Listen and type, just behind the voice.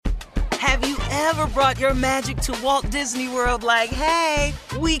Have you ever brought your magic to Walt Disney World like, hey,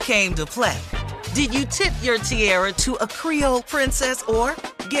 we came to play? Did you tip your tiara to a Creole princess or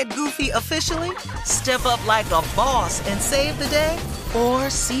get goofy officially? Step up like a boss and save the day? Or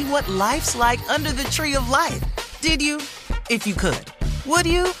see what life's like under the tree of life? Did you? If you could. Would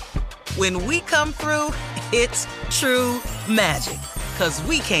you? When we come through, it's true magic. 'Cause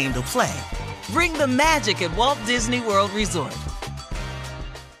we came to play. Bring the magic at Walt Disney World Resort.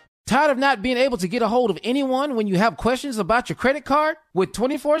 Tired of not being able to get a hold of anyone when you have questions about your credit card? With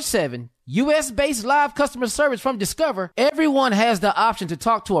 24/7 U.S.-based live customer service from Discover, everyone has the option to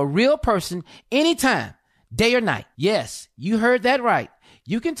talk to a real person anytime, day or night. Yes, you heard that right.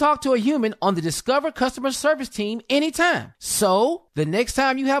 You can talk to a human on the Discover customer service team anytime. So, the next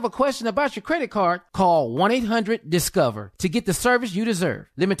time you have a question about your credit card, call 1-800-DISCOVER to get the service you deserve.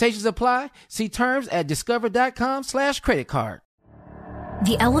 Limitations apply. See terms at discover.com/creditcard.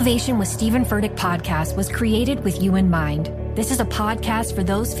 The Elevation with Stephen Furtick podcast was created with you in mind. This is a podcast for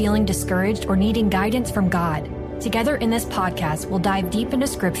those feeling discouraged or needing guidance from God. Together in this podcast, we'll dive deep into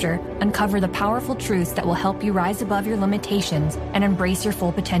Scripture, uncover the powerful truths that will help you rise above your limitations and embrace your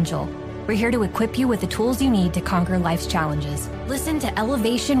full potential. We're here to equip you with the tools you need to conquer life's challenges. Listen to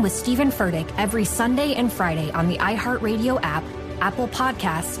Elevation with Stephen Furtick every Sunday and Friday on the iHeartRadio app, Apple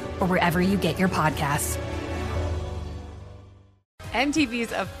Podcasts, or wherever you get your podcasts.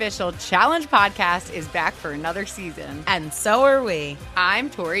 MTV's official Challenge podcast is back for another season. And so are we. I'm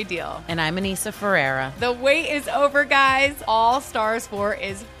Tori Deal. And I'm Anissa Ferreira. The wait is over, guys. All Stars 4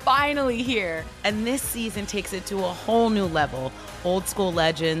 is finally here. And this season takes it to a whole new level. Old school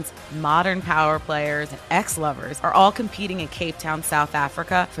legends, modern power players, and ex-lovers are all competing in Cape Town, South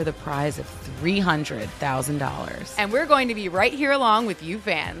Africa for the prize of $300,000. And we're going to be right here along with you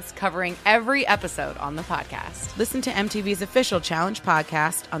fans, covering every episode on the podcast. Listen to MTV's official Challenge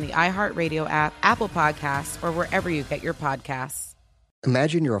podcast on the iHeartRadio app, Apple Podcasts, or wherever you get your podcasts.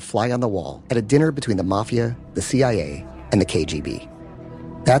 Imagine you're a fly on the wall at a dinner between the Mafia, the CIA, and the KGB.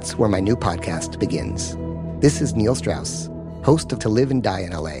 That's where my new podcast begins. This is Neil Strauss, host of To Live and Die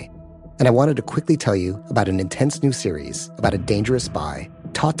in LA, and I wanted to quickly tell you about an intense new series about a dangerous spy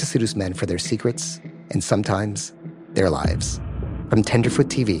taught to seduce men for their secrets and sometimes their lives. From Tenderfoot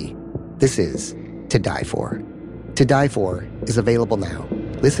TV, this is To Die For. To Die For is available now.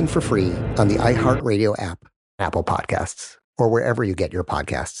 Listen for free on the iHeartRadio app, Apple Podcasts, or wherever you get your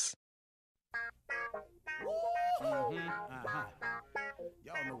podcasts.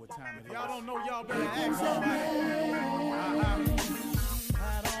 Y'all know what time it is. Y'all don't know, y'all better ask somebody.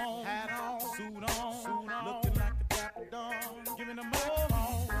 Hat on, suit on, looking like a dapper dawn, giving them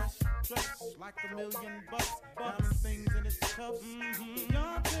all dressed like $1 million, diamond things in its cuffs.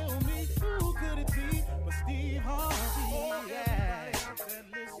 Y'all tell me who could it be but Steve Harvey? Oh yeah, and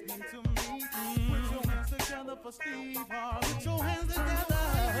listening to me. Put your hands together for Steve Harvey. Put your hands together.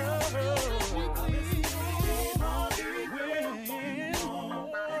 Steve Harvey.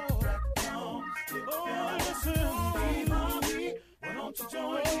 Oh, listen, Steve Harvey. Why don't you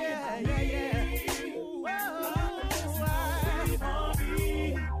join me?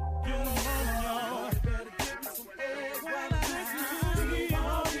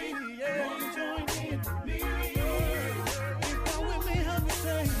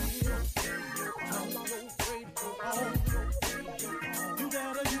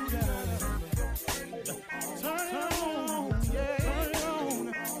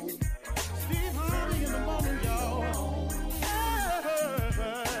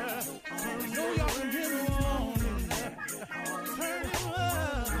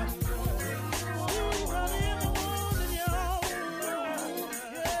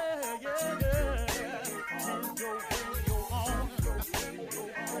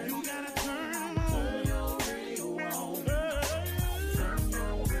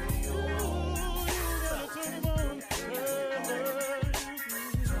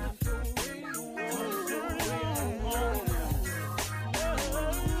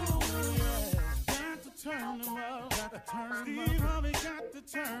 Steve Harvey got to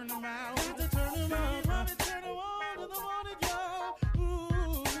turn them out. Got to turn them out. Harvey turn them on to the morning, y'all.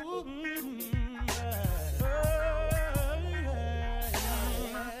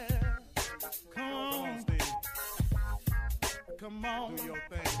 Come on, Steve. Come on. Do your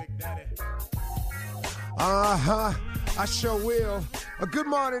thing, Big Daddy. I sure will. Good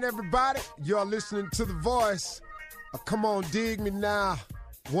morning, everybody. You're listening to The Voice. Come on, dig me now.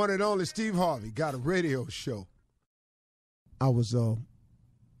 One and only Steve Harvey got a radio show. I was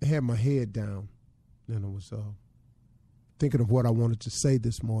had my head down, and I was thinking of what I wanted to say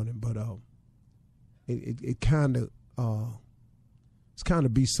this morning, but it kind of it's kind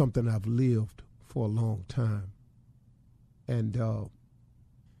of be something I've lived for a long time. And,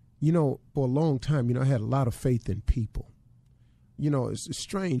 you know, for a long time, you know, I had a lot of faith in people. You know, it's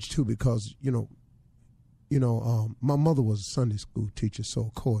strange, too, because, my mother was a Sunday school teacher, so,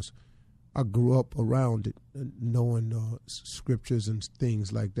 of course, I grew up around it, knowing scriptures and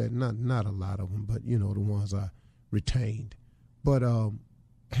things like that. Not a lot of them, but, you know, the ones I retained. But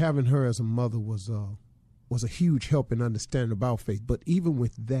having her as a mother was a huge help in understanding about faith. But even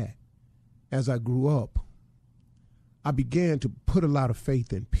with that, as I grew up, I began to put a lot of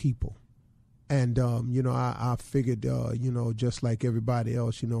faith in people. And, I figured, just like everybody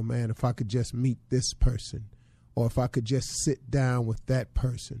else, man, if I could just meet this person, or if I could just sit down with that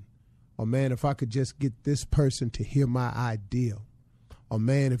person, or, man, if I could just get this person to hear my idea, or,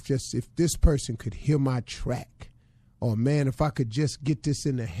 man, if this person could hear my track, or, man, if I could just get this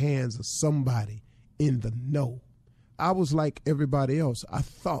in the hands of somebody in the know. I was like everybody else. I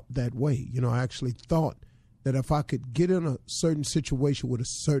thought that way. I actually thought that if I could get in a certain situation with a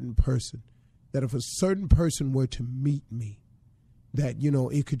certain person, that if a certain person were to meet me, that,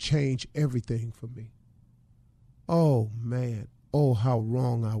 it could change everything for me. Oh, man. Oh, how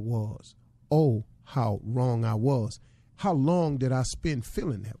wrong I was. Oh, how wrong I was. How long did I spend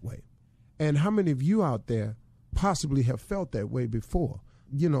feeling that way? And how many of you out there possibly have felt that way before?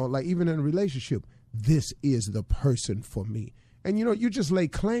 Like even in a relationship, this is the person for me. And, you just lay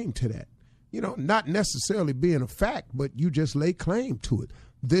claim to that. Not necessarily being a fact, but you just lay claim to it.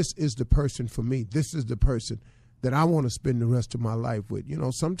 This is the person for me. This is the person that I want to spend the rest of my life with.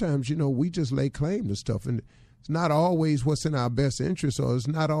 Sometimes, we just lay claim to stuff, and it's not always what's in our best interest, or it's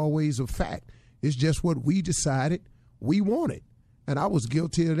not always a fact. It's just what we decided we wanted. And I was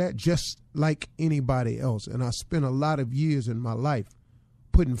guilty of that just like anybody else. And I spent a lot of years in my life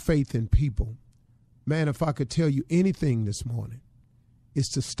putting faith in people. Man, if I could tell you anything this morning,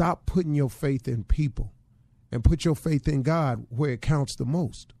 it's to stop putting your faith in people and put your faith in God where it counts the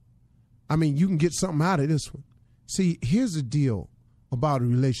most. I mean, you can get something out of this one. See, here's the deal about a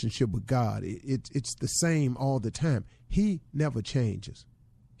relationship with God. It's the same all the time. He never changes.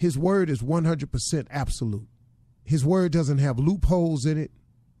 His word is 100% absolute. His word doesn't have loopholes in it.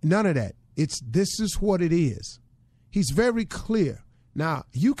 None of that. This is what it is. He's very clear. Now,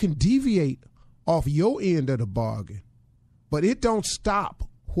 you can deviate off your end of the bargain, but it don't stop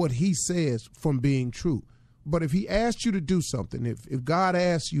what he says from being true. But if he asks you to do something, if God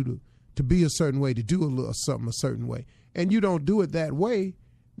asks you to be a certain way, to do something a certain way, and you don't do it that way,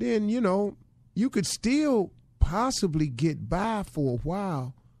 then, you could still possibly get by for a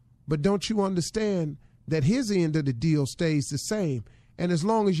while. But don't you understand that his end of the deal stays the same? And as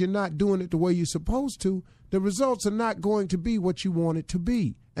long as you're not doing it the way you're supposed to, the results are not going to be what you want it to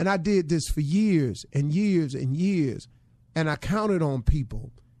be. And I did this for years and years and years, and I counted on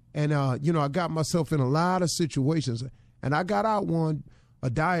people. And, I got myself in a lot of situations, and I got out a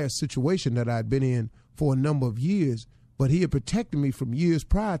dire situation that I'd been in for a number of years, but he had protected me from years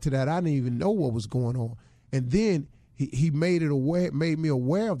prior to that. I didn't even know what was going on. And then he made me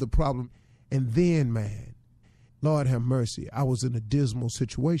aware of the problem. And then, man, Lord have mercy, I was in a dismal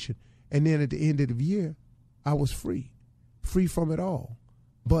situation. And then at the end of the year, I was free from it all.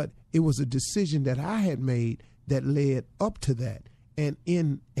 But it was a decision that I had made that led up to that. And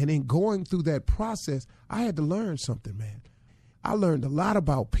in going through that process, I had to learn something, man. I learned a lot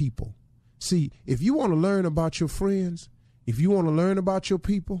about people. See, if you want to learn about your friends, if you want to learn about your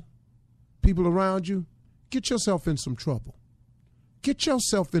people around you, get yourself in some trouble. Get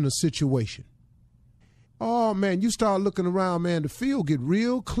yourself in a situation. Oh, man, you start looking around, man, the field get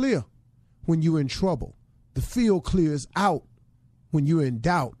real clear when you're in trouble. The field clears out when you're in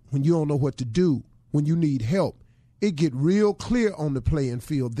doubt, when you don't know what to do, when you need help. It get real clear on the playing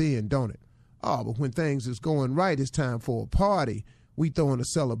field then, don't it? Oh, but when things is going right, it's time for a party. We throwing a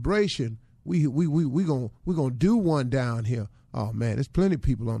celebration. We gonna do one down here. Oh man, there's plenty of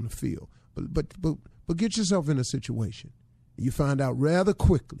people on the field. But get yourself in a situation. You find out rather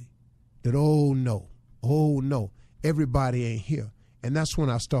quickly that oh no, everybody ain't here. And that's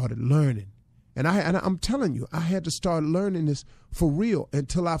when I started learning. And I'm telling you, I had to start learning this for real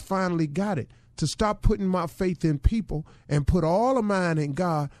until I finally got it. To stop putting my faith in people and put all of mine in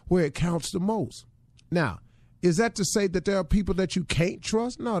God where it counts the most. Now, is that to say that there are people that you can't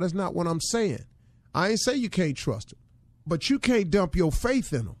trust? No, that's not what I'm saying. I ain't say you can't trust them, but you can't dump your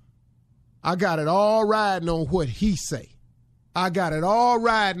faith in them. I got it all riding on what he say. I got it all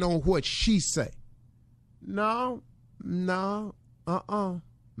riding on what she say. No.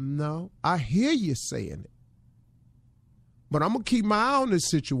 I hear you saying it, but I'm going to keep my eye on this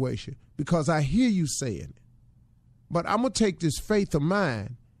situation because I hear you saying it. But I'm going to take this faith of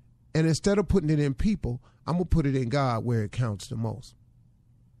mine, and instead of putting it in people, I'm going to put it in God where it counts the most.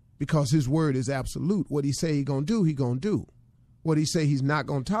 Because his word is absolute. What he say he going to do, he going to do. What he say he's not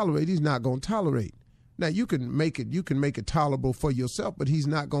going to tolerate, he's not going to tolerate. Now, you can make it tolerable for yourself, but he's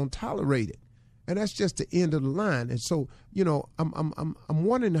not going to tolerate it. And that's just the end of the line. And so, I'm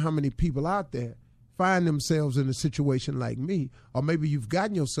wondering how many people out there find themselves in a situation like me, or maybe you've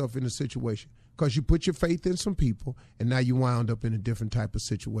gotten yourself in a situation because you put your faith in some people, and now you wound up in a different type of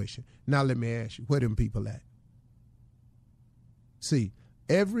situation. Now, let me ask you, where them people at? See,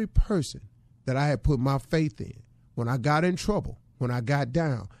 every person that I had put my faith in, when I got in trouble, when I got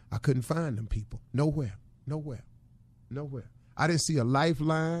down, I couldn't find them people. Nowhere. I didn't see a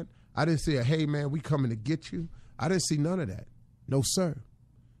lifeline. I didn't see a, hey, man, we coming to get you. I didn't see none of that. No, sir.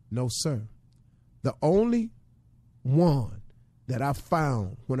 The only one that I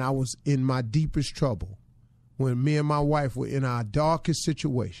found when I was in my deepest trouble, when me and my wife were in our darkest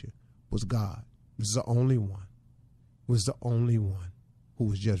situation, was God. This is the only one. Was the only one who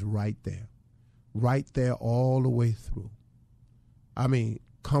was just right there all the way through. I mean,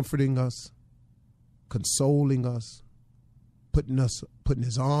 comforting us, consoling us, putting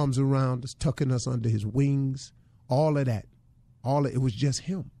his arms around us, tucking us under his wings, all of that. It was just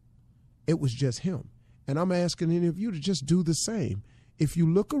him. It was just him. And I'm asking any of you to just do the same. If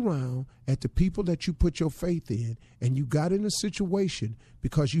you look around at the people that you put your faith in, and you got in a situation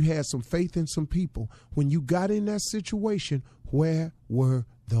because you had some faith in some people, when you got in that situation, where were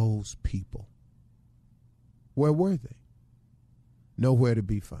those people? Where were they? Nowhere to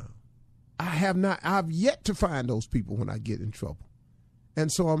be found. I've yet to find those people when I get in trouble.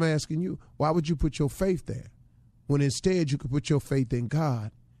 And so I'm asking you, why would you put your faith there when instead you could put your faith in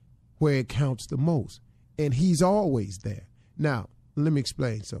God where it counts the most? And he's always there. Now, let me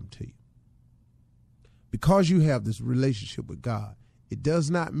explain something to you. Because you have this relationship with God, it does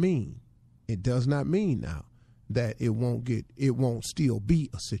not mean now that it won't still be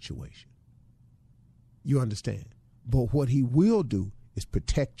a situation. You understand? But what he will do is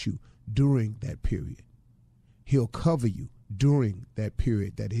protect you during that period. He'll cover you during that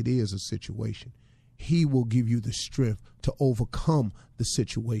period that it is a situation. He will give you the strength to overcome the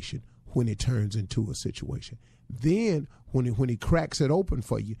situation when it turns into a situation. Then when he cracks it open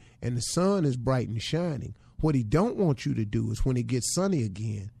for you and the sun is bright and shining, what he don't want you to do is when it gets sunny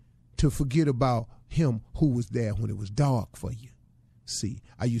again to forget about him who was there when it was dark for you. See,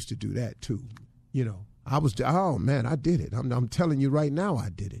 I used to do that too. I did it. I'm telling you right now, I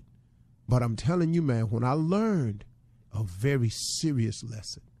did it. But I'm telling you, man, when I learned a very serious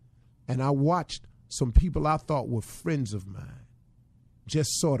lesson and I watched some people I thought were friends of mine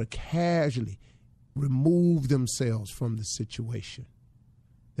just sort of casually remove themselves from the situation,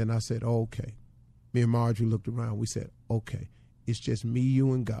 then I said, okay. Me and Marjorie looked around. We said, okay, it's just me,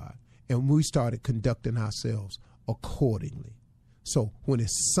 you, and God. And we started conducting ourselves accordingly. So when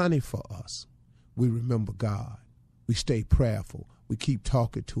it's sunny for us, we remember God. We stay prayerful. We keep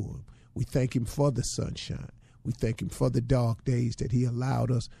talking to him. We thank him for the sunshine. We thank him for the dark days that he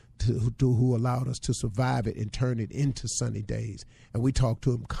allowed us who allowed us to survive it and turn it into sunny days. And we talk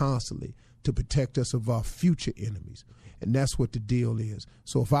to him constantly to protect us of our future enemies. And that's what the deal is.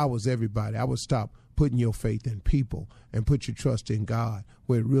 So if I was everybody, I would stop putting your faith in people and put your trust in God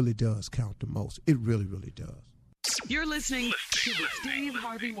where it really does count the most. It really, really does. You're listening to the Steve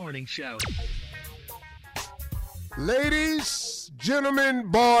Harvey Morning Show. Ladies, gentlemen,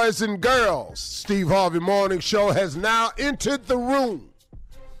 boys, and girls, Steve Harvey Morning Show has now entered the room,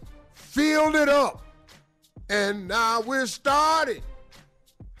 filled it up, and now we're started.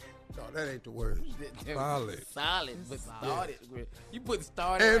 No, that ain't the words. Solid, but started. Yeah. You put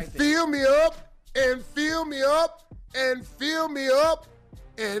started and right there. Fill me up, and fill me up, and fill me up,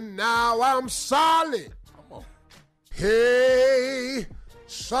 and now I'm solid. Come on. Hey,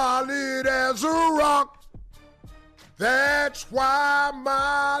 solid as a rock. That's why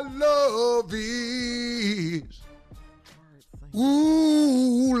my love is,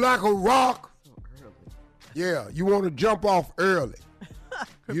 ooh, like a rock. Yeah, you want to jump off early.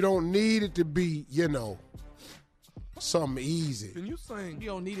 You don't need it to be, something easy. Can you sing? You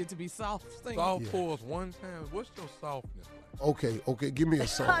don't need it to be soft. Soft for us one time. What's your softness like? Okay, give me a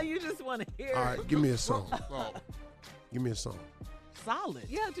song. You just want to hear. All right, give me a song. Give me a song. Solid.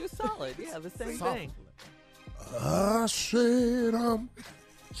 Yeah, just solid. Yeah, the same thing. I said I'm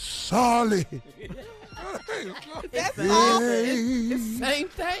solid. That's solid. It's the same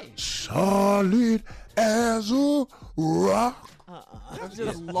thing. Solid as a rock. That's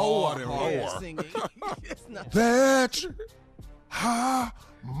just lower singing. That's how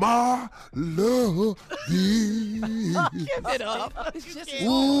my love thee. Give it up. It's just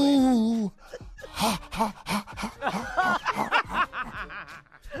Ooh, ha, ha, ha, ha, ha, ha, ha.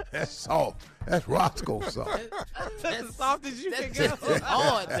 That's soft. That's Roscoe soft. That's as soft as you can just go. as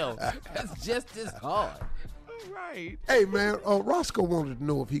hard, though. That's just as hard. Right. Hey, man, Roscoe wanted to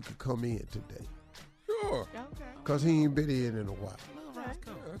know if he could come in today. Sure. Okay. Because he ain't been in a while.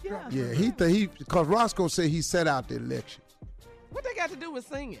 Yeah. Yeah, because Roscoe said he set out the election. What they got to do with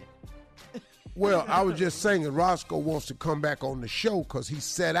singing? Well, I was just saying that Roscoe wants to come back on the show because he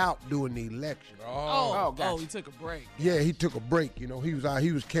set out during the election. Oh, he took a break. Yeah, he took a break. You know, he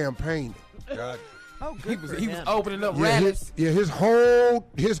was campaigning. Gotcha. Oh, good He was opening up Yeah, rallies. his whole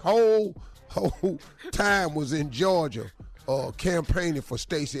time was in Georgia, campaigning for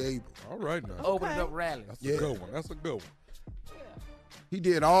Stacey Abrams. All right now. Opening up rallies. That's a good one. That's a good one. He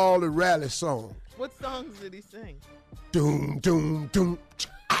did all the rally songs. What songs did he sing? Doom, doom, doom,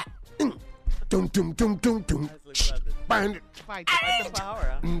 doom, doom, doom, doom, doom. Fight the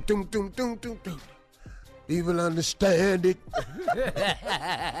power. Doom, doom, doom, doom, doom. People understand it.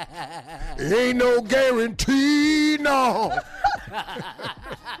 It ain't no guarantee, no.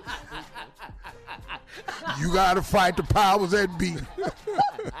 You gotta fight the powers that be.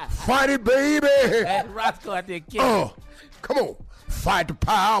 Fight it, baby. And Roscoe out there killing. Come on. Fight the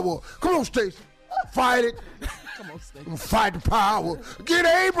power. Come on, Stacey. Fight it. Come on, Stacey. Fight the power. Get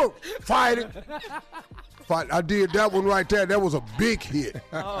April. Fight it. Fight. I did that one right there. That was a big hit.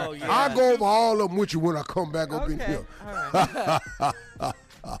 Oh, yeah. I'll go over all of them with you when I come back up in Okay. here. All right.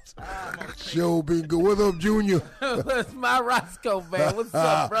 Show been good. What's up, Junior? What's my Roscoe, man? What's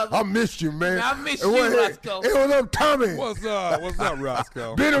up, brother? I missed you, man. I missed Hey, you, Roscoe. Hey, what's up, Tommy? What's up? What's up,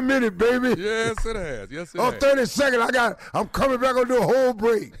 Roscoe? Been a minute, baby. Yes, it has. Yes, it Oh, has. 30 seconds. I'm coming back on the whole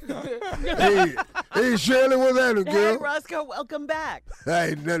break. hey, Shirley, what's happening, Hey, girl? Roscoe, welcome back.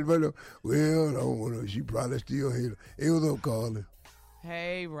 Hey, nothing but well, I don't want to. She probably still here. Hey, what's up, Carly?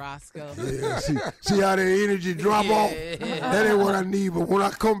 Hey, Roscoe. Yeah, see how that energy drop off? That ain't what I need. But when I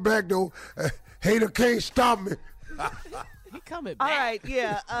come back, though, hater can't stop me. He coming back. All right,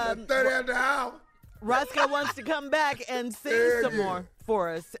 yeah. 30 at the hour. Roscoe wants to come back and sing Yeah, some yeah. more for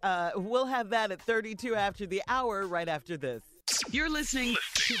us. We'll have that at 32 after the hour, right after this. You're listening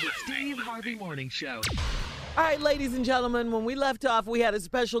to the Steve Harvey Morning Show. All right, ladies and gentlemen, when we left off, we had a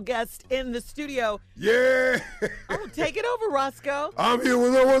special guest in the studio. Yeah. Oh, take it over, Roscoe. I'm here.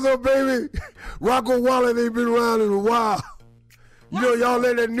 What's up, baby? Rocco Wallace ain't been around in a while. You know, y'all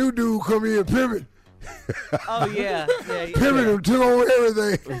let that new dude come in, Pimpin'. Oh, yeah. Pimpin' him, took over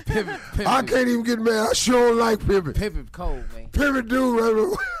everything. Pimpin'. I can't even get mad. I sure don't like Pimpin'. Pimpin' cold, man. Pimpin'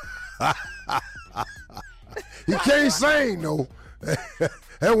 dude, right? He can't sing, though.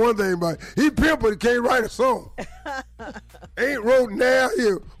 That's one thing about it. He pimp, but he can't write a song. Ain't wrote now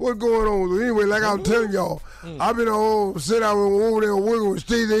here. What's going on with it? Anyway, like I was telling y'all, I've been sit out over there working with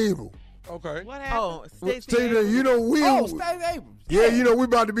Stacey Abrams. Okay. What happened? Oh, Stacey, you know, Stacey Abrams. Yeah, you know, we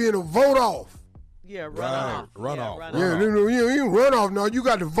about to be in a vote off. Yeah, Right. runoff. Runoff. Yeah, you don't run off now. You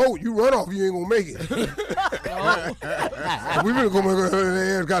got to vote. You run off, you ain't gonna make it. We really gonna make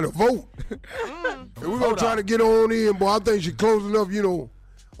her ass got to vote. And we gonna try to get on in, boy. I think she close enough, you know.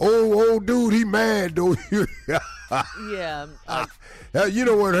 Old dude, he mad though. Yeah. You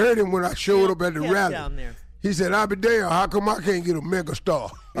know what hurt him when I showed up at the Camp rally? down there. He said, "I'll be damned. How come I can't get a mega star?"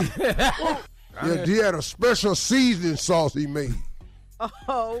 Yeah, he had a special seasoning sauce he made.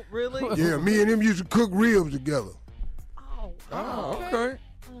 Oh, really? Yeah, me and him used to cook ribs together. Oh, okay.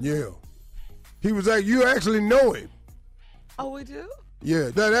 Yeah. He was like, you actually know him. Oh, we do?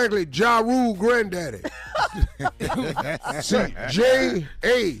 Yeah, that actually Ja Rule granddaddy. See,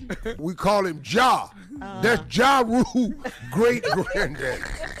 J.A., we call him Ja. That's Ja Rule great granddaddy.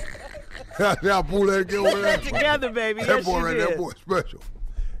 I'll pull that again. Put that together, baby. That Yes, boy you right did. that boy special.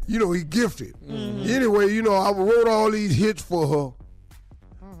 You know, he gifted. Anyway, you know, I wrote all these hits for her.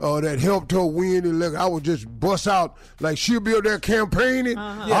 That helped her win the election. I would just bust out, like she'll be up there campaigning,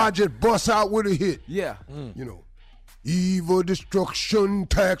 I just bust out with a hit. Yeah. You know, evil destruction,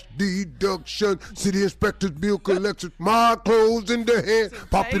 tax deduction, city inspectors, bill collectors, my clothes in the hand,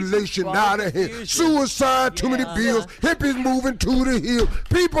 population out of hand, suicide, too many bills, hippies moving to the hill,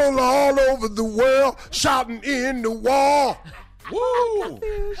 people all over the world shouting in the wall. Woo!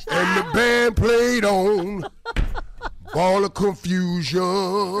 And the band played on. Ball of confusion.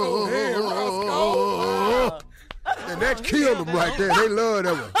 Go ahead, Roscoe. And that killed them right there. They love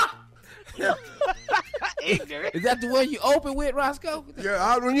that one. Is that the one you open with, Roscoe? Yeah,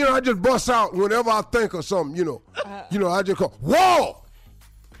 I just bust out whenever I think of something, you know. I just call, wall!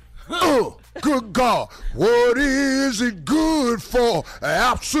 Good God, what is it good for?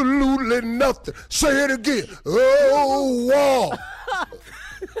 Absolutely nothing. Say it again. Oh,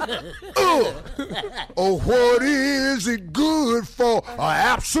 oh, what is it good for?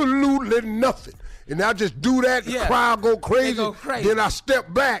 Absolutely nothing. And I just do that, the crowd go crazy. Then I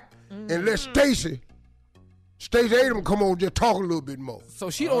step back and let Stacey Abrams come on, just talk a little bit more.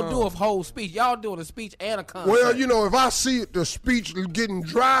 So she don't do a whole speech. Y'all doing a speech and a concert. Well, you know, if I see the speech getting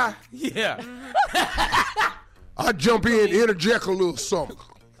dry, I jump in, interject a little something.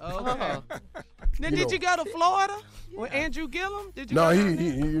 Now, did you go to Florida with Andrew Gillum? Did you? No, he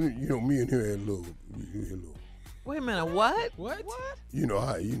you know, me and him had a little. Wait a minute, what? What? You know,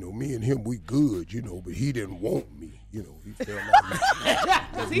 me and him, we good, you know, but he didn't want me. You know, he felt like me.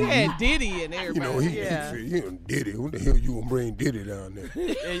 Because he had Diddy and everybody. You know, he Diddy. What the hell you gonna bring Diddy down there?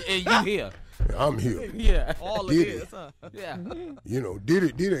 and you here. I'm here. Yeah. All Diddy. of this, huh? Yeah. You know,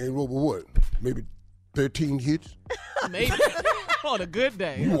 Diddy ain't over what? Maybe 13 hits? Maybe. On a good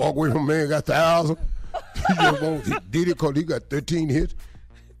day. You walk away from a man got 1,000. You just won't Diddy because he got 13 hits.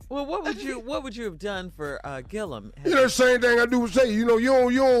 Well, what would you have done for Gillum? You know, the same thing I do with say. You know, you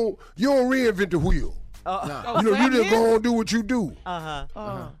don't reinvent the wheel. You know, you just go on and do what you do.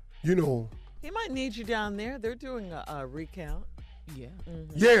 You know. He might need you down there. They're doing a recount. Yeah.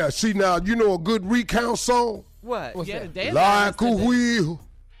 Mm-hmm. Yeah, see now, you know a good recount song? What? Like a wheel,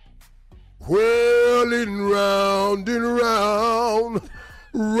 whirling round and round,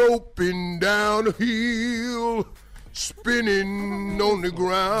 roping down a hill, spinning on the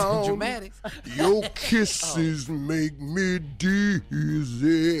ground. Dramatics. Your kisses make me dizzy.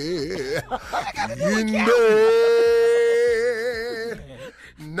 In there,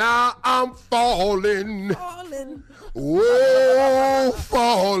 now I'm falling. Oh,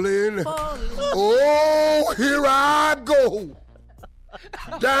 falling. Oh, here I go.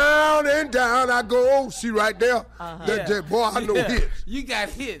 Down and down I go. See right there? That boy, I know hits. You got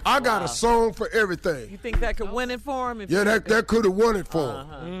hits. I got a song for everything. You think that could win it for him? Yeah, that could have won it for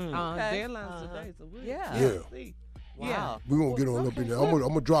him. Deadlines today, so Yeah. Wow. We're gonna get on up in there. I'm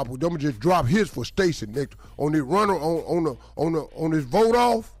gonna just drop his for Stacey next on the runner on this vote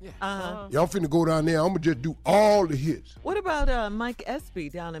off. Y'all finna go down there. I'm gonna just do all the hits. What about Mike Espy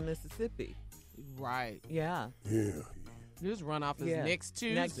down in Mississippi? Right. Yeah. Yeah. Just run off his next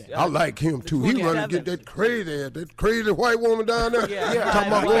Tuesday. I like him too. He run and get that crazy white woman down there. Talking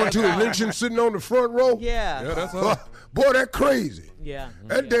about going to a lynching, sitting on the front row. Yeah. That's her. Boy, that crazy. Yeah.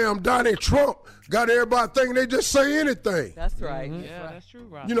 That damn Donald Trump got everybody thinking they just say anything. That's right. Yeah, that's true,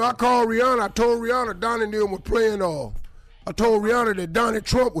 Rob. You know, I called Rihanna. I told Rihanna Donnie and them was playing I told Rihanna that Donald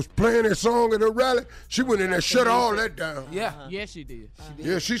Trump was playing that song at her rally. She went in there and shut all that down. Yeah. Yes, she did.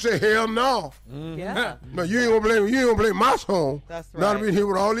 Yeah, she said, hell no. Yeah. No, you ain't gonna play my song. That's Not right. to be here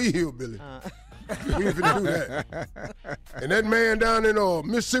with all these hillbillies. We ain't finna do that. And that man down in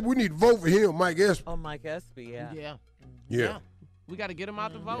Mississippi, we need to vote for him, Mike Espy. Oh, Mike Espy, yeah. Yeah. We got to get him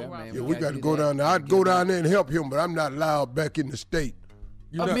out the vote, Rob. Yeah, we got to go down there. I'd go down there and help him, but I'm not allowed back in the state.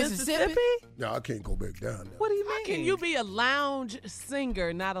 Mississippi? No, I can't go back down there. What do you mean? How can you be a lounge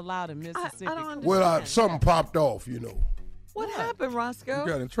singer not allowed in Mississippi? I don't understand. Well, something popped off, you know. What happened, Roscoe?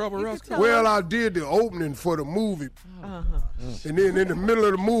 You got in trouble, Roscoe? Well, I did the opening for the movie. And then in the middle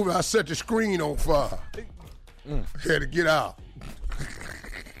of the movie, I set the screen on fire. Had to get out.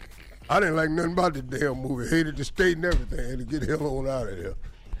 I didn't like nothing about the damn movie. Hated the state and everything. Had to get the hell on out of there.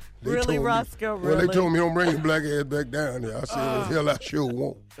 Really, Roscoe? Well, they told me don't bring your black ass back down there. I said, the hell I sure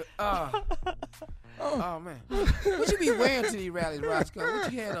won't. Oh man, what you be wearing to these rallies, Roscoe?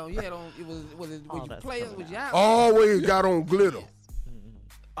 What you had on? You had on? Was you playing? Was you out? Always got on glitter.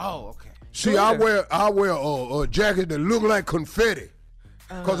 Oh, okay. See, I wear a jacket that look like confetti,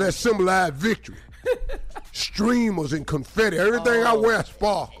 cause that symbolize victory. Streamers and confetti. Everything I wear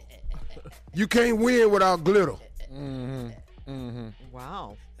sparkle. You can't win without glitter.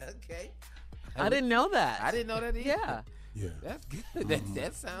 Wow. Okay. I didn't know that. I didn't know that either. Yeah. Yeah. That's good.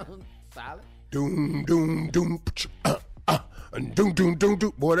 That sounds solid. Doom, doom, doom, and doom, doom, doom,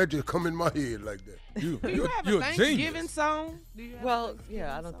 doom. Boy, that just come in my head like that. Do you have a Thanksgiving song? Well,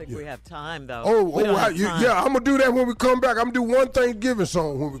 yeah, I don't think we have time, though. Yeah, I'm going to do that when we come back. I'm going to do one Thanksgiving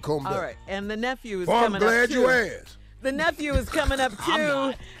song when we come back. All right, and the nephew is I'm coming up, glad too. you asked. The nephew is coming up,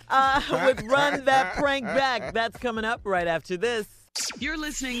 too, with Run That Prank Back. That's coming up right after this. You're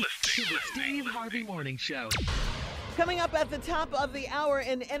listening to the Steve Harvey Morning Show. Coming up at the top of the hour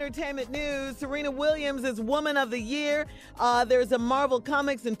in entertainment news, Serena Williams is Woman of the Year. There's a Marvel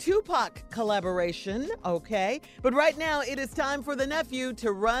Comics and Tupac collaboration, okay? But right now, it is time for the nephew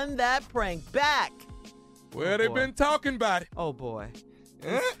to run that prank back. Well, they've been talking about it. Oh, boy.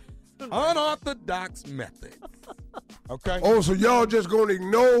 Unorthodox methods. Okay? Oh, so y'all just gonna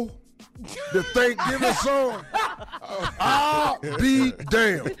ignore the Thanksgiving song? I'll be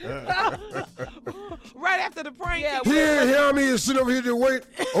damned. Right after the prank. Yeah, Here, I mean, sit over here just wait.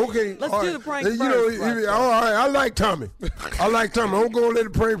 Okay. Let's do the prank first. first. All right, I like Tommy. I'm going to let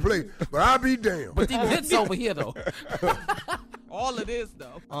the prank play, but I'll be damned. But these hits over here, though. All of this,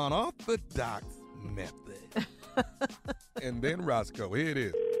 though. Unorthodox method. And then Roscoe. Here it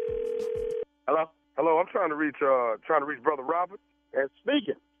is. Hello, I'm trying to reach Brother Robert. And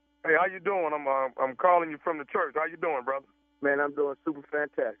speaking. Hey, how you doing? I'm calling you from the church. How you doing, brother? Man, I'm doing super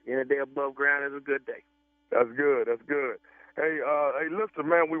fantastic. Any day above ground is a good day. That's good. Hey, listen,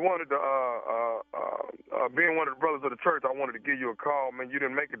 man, we wanted to, being one of the brothers of the church, I wanted to give you a call. Man, you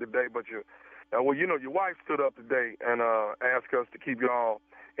didn't make it today, but your wife stood up today and asked us to keep y'all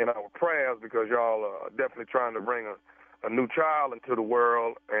in our prayers because y'all are definitely trying to bring a new child into the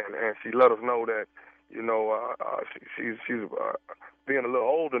world, and she let us know that, she's being a little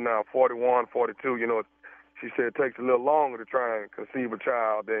older now, 41, 42, she said it takes a little longer to try and conceive a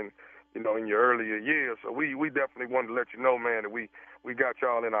child than, in your earlier years. So we definitely wanted to let you know, man, that we got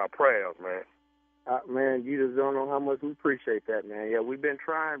y'all in our prayers, man. Man, you just don't know how much we appreciate that, man. Yeah, we've been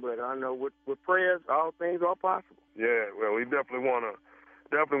trying, but I know with prayers, all things are possible. Yeah, well, we definitely want to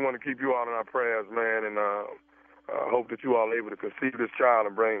keep you all in our prayers, man, and hope that you all are able to conceive this child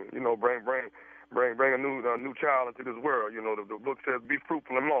and bring a new child into this world. The book says, "Be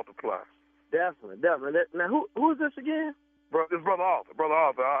fruitful and multiply." Definitely. Now, who is this again? This is Brother Arthur. Brother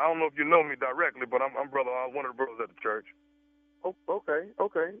Arthur. I don't know if you know me directly, but I'm Brother Arthur, one of the brothers at the church. Oh, okay,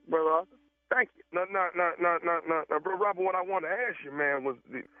 Brother Arthur. Thank you. Now, Brother Robert, what I wanted to ask you, man, was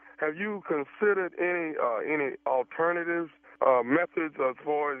have you considered any alternatives, methods as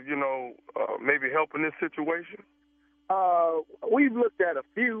far as, maybe helping this situation? We've looked at a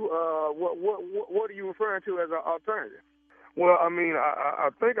few. What are you referring to as an alternative? Well, I mean, I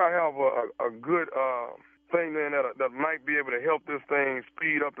think I have a good thing then that might be able to help this thing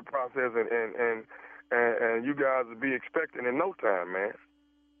speed up the process, and you guys will be expecting in no time, man.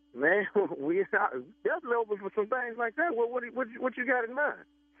 Man, we definitely open for some things like that. What you got in mind?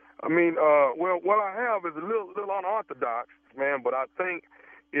 I mean, well, what I have is a little unorthodox, man, but I think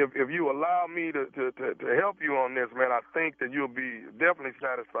if you allow me to help you on this, man, I think that you'll be definitely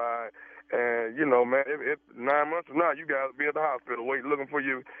satisfied. And, man, if 9 months from now, you guys will be at the hospital looking for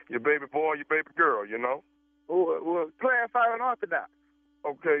your baby boy or your baby girl, Well, clarify unorthodox.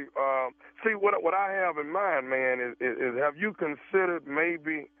 Okay. See, what I have in mind, man, is have you considered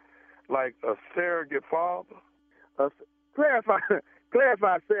maybe like a surrogate father? Clarify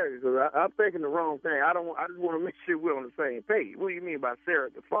surrogate, because I'm thinking the wrong thing. I just want to make sure we're on the same page. What do you mean by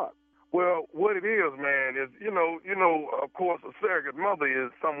surrogate father? Well, what it is, man, is, of course, a surrogate mother is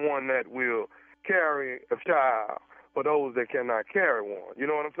someone that will carry a child for those that cannot carry one. You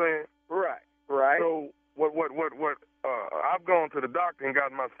know what I'm saying? Right. So what I've gone to the doctor and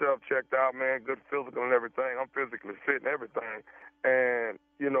gotten myself checked out, man, good physical and everything. I'm physically fit and everything. And,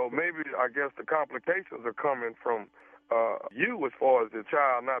 maybe I guess the complications are coming from you as far as the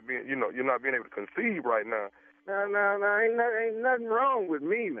child not being, you're not being able to conceive right now. No, ain't nothing wrong with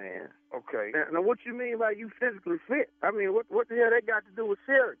me, man. Okay. Now, what you mean by you physically fit? I mean, what the hell that got to do with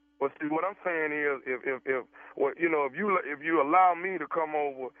surrogate? Well, see, what I'm saying is, if you allow me to come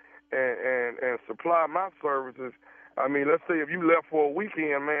over and supply my services, I mean, let's say if you left for a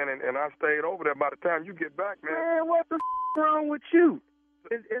weekend, man, and I stayed over there, by the time you get back, man. Man, what the wrong with you?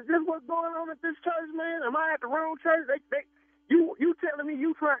 Is this what's going on at this church, man? Am I at the wrong church? You telling me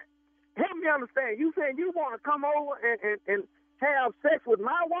you trying? Help me understand. You saying you want to come over and have sex with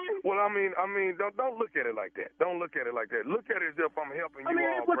my wife? Well, I mean, don't look at it like that. Don't look at it like that. Look at it as if I'm helping you all bring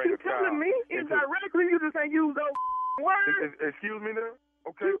a child. What you telling me is directly. You just saying use those words. Excuse me now?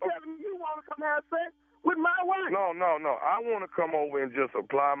 Okay. You telling me you want to come have sex with my wife? No. I want to come over and just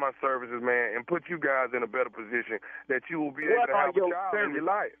apply my services, man, and put you guys in a better position that you will be able to have a child in your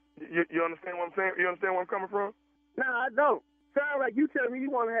life. You understand what I'm saying? You understand where I'm coming from? No, I don't. Sound like you telling me you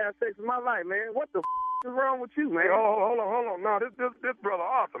want to have sex with my life, man. What the is wrong with you, man? Hey, hold on. No, this Brother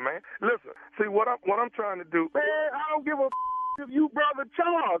Arthur, man. Listen, see what I'm trying to do. Man, I don't give a if you Brother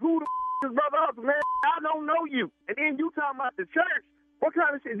Charles. Who the is Brother Arthur, man? I don't know you. And then you talking about the church. What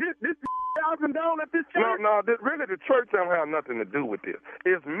kind of shit? This y'all condone at this church? No, really the church don't have nothing to do with this.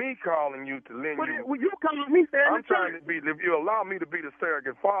 It's me calling you to lend you. Well, you calling me saying I'm trying to be, if you allow me to be the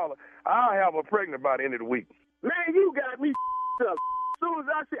surrogate father, I'll have her pregnant by the end of the week. Man, you got me up. As soon as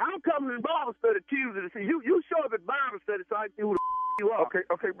I see, I'm coming to Bible study Tuesday to see you. You show up at Bible study so I can see who the you are.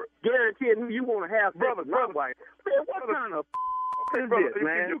 Okay, bro. Guaranteeing you want to have sex with my wife. Man, what kind of is brother, this, if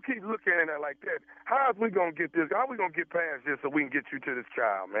man? you keep looking at it like that, how we gonna get this? How we gonna get past this so we can get you to this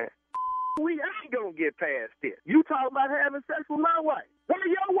child, man? We ain't gonna get past this. You talk about having sex with my wife. Where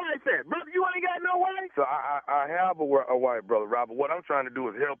your wife at, brother? You ain't got no wife. So I have a wife, brother Robert. What I'm trying to do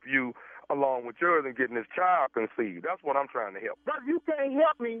is help you along with yours and getting this child conceived. That's what I'm trying to help. Brother, you can't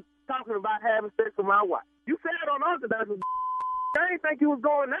help me talking about having sex with my wife. You said on Orthodox, I didn't think you was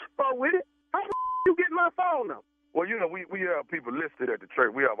going that far with it. How the you get my phone number? Well, you know, we have people listed at the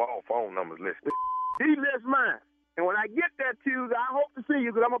church. We have all phone numbers listed. He lists mine. And when I get that Tuesday, I hope to see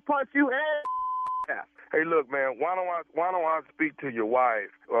you because I'm going to punch you and Hey, look, man, why don't I speak to your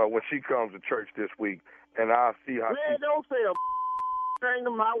wife when she comes to church this week, and I'll see how man, don't say a thing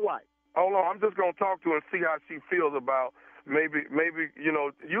to my wife. Hold on, I'm just going to talk to her and see how she feels about maybe you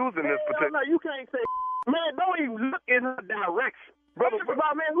know, using this particular... No, you can't say man, don't even look in her direction. Brother,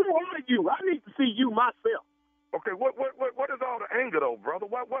 man, who are you? I need to see you myself. Okay, what is all the anger, though, brother?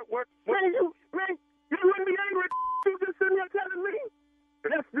 What? Man, you wouldn't be angry at you just sitting there telling me.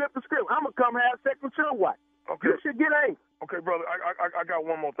 Let's flip the script. I'm going to come have sex with your wife. Okay. You should get angry. Okay, brother, I got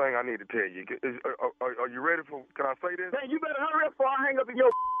one more thing I need to tell you. Are you ready for, can I say this? Man, you better hurry up before I hang up in your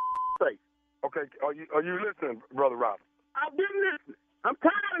face. Okay, are you listening, Brother Robert? I've been listening. I'm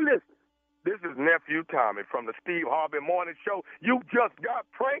tired of listening. This is Nephew Tommy from the Steve Harvey Morning Show. You just got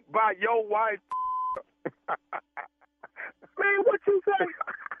pranked by your wife. Man, what you say?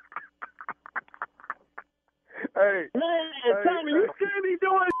 Hey. Man, Tommy, you can't be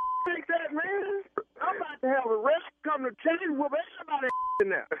doing like that, man. I'm about to have a rest come to change with everybody in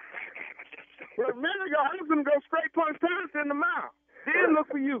there. Well, a minute ago, I was going to go straight punch Thomas in the mouth. Then look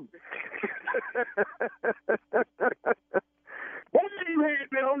for you. What you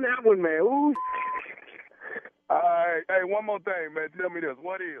had me on that one, man? Ooh. All right. Hey, one more thing, man. Tell me this.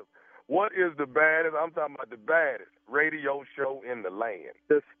 What is the baddest, I'm talking about the baddest radio show in the land?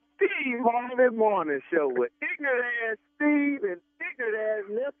 The Steve Harvey Morning Show with ignorant ass Steve and ignorant ass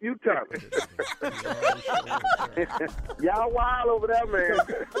nephew Tommy. Y'all wild over there, man.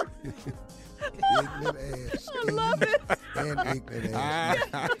 Ignorant ass Steve. I love it. And ignorant ass.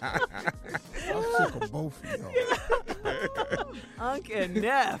 I'm sick of both of y'all. Unc and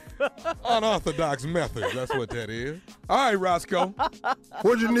Neff. Unorthodox methods, that's what that is. All right, Roscoe.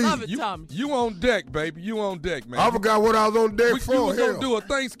 What you need? Love it, Tommy. You on deck, baby. You on deck, man. I forgot what I was on deck for. You was going to do a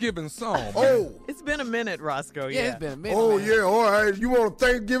Thanksgiving song, man. Oh. It's been a minute, Roscoe. Yeah, it's been a minute. Oh, man. yeah. All right. You want a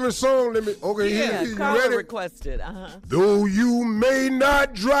Thanksgiving song? Let me. Okay, Yeah, you Carla ready? requested. Though you may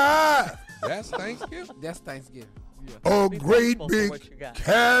not drive That's Thanksgiving? That's Thanksgiving. a great big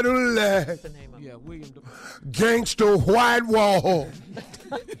Cadillac, Yeah, William. gangster white wall,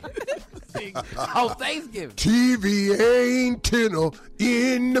 Oh, Thanksgiving. TV antenna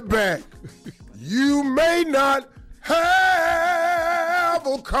in the back. You may not have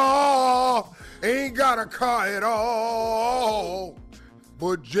a car, ain't got a car at all,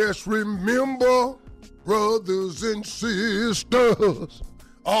 but just remember, brothers and sisters,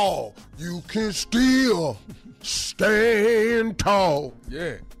 oh, you can still stand tall.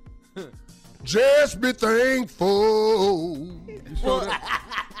 Yeah. Just be thankful. Well,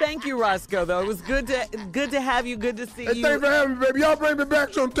 thank you, Roscoe. Though it was good to have you. Good to see Hey, you. thanks for having me, baby. Y'all bring me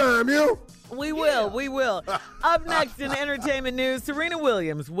back sometime, you. We will. Up next in entertainment news, Serena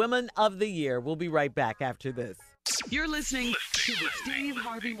Williams, Woman of the Year. We'll be right back after this. You're listening to the Steve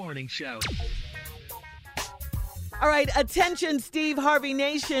Harvey Morning Show. All right, attention, Steve Harvey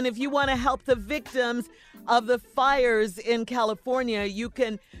Nation. If you want to help the victims of the fires in California, you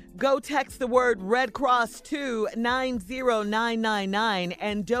can go text the word Red Cross to 90999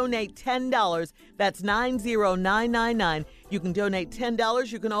 and donate $10. That's 90999. You can donate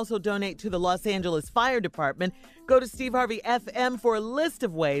 $10. You can also donate to the Los Angeles Fire Department. Go to Steve Harvey FM for a list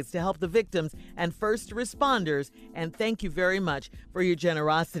of ways to help the victims and first responders. And thank you very much for your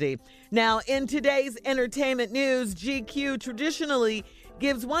generosity. Now, in today's entertainment news, GQ traditionally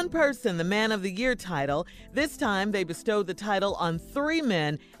gives one person the Man of the Year title. This time, they bestowed the title on 3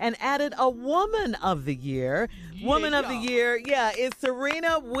 men and added a Woman of the Year. Woman of the Year, is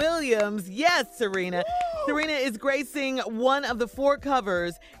Serena Williams. Yes, Serena. Woo! Serena is gracing one of the 4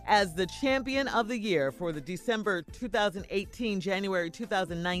 covers as the Champion of the Year for the December 2018, January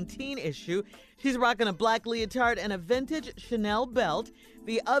 2019 issue. She's rocking a black leotard and a vintage Chanel belt.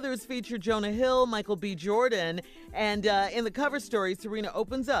 The others feature Jonah Hill, Michael B. Jordan, and in the cover story, Serena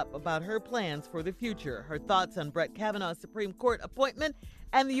opens up about her plans for the future, her thoughts on Brett Kavanaugh's Supreme Court appointment,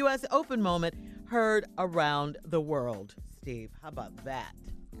 and the U.S. Open moment heard around the world. Steve, how about that?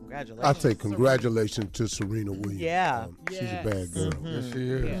 Congratulations. I say congratulations to Serena Williams. Yeah. She's a bad girl. Yes, she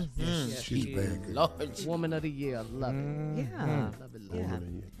is. Yes, she's a bad girl. Lord, Woman of the year. I love it. Yeah. Love it. Yeah.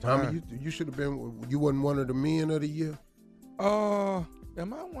 Tommy, you should have been. You wasn't one of the men of the year.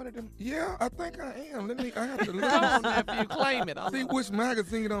 Am I one of them? Yeah, I think I am. I have to look. Come on, nephew, claim it. See which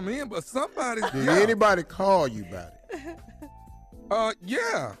magazine I'm in, but somebody's. Did anybody call you about it?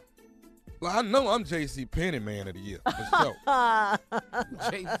 Yeah. Well, I know I'm J.C. Penney Man of the Year, for sure.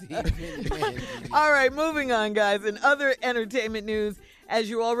 J.C. Penney Man. All right, moving on, guys. In other entertainment news, as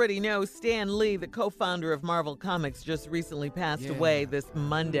you already know, Stan Lee, the co-founder of Marvel Comics, just recently passed away this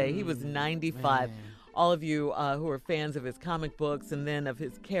Monday. He was 95. Man. All of you who are fans of his comic books and then of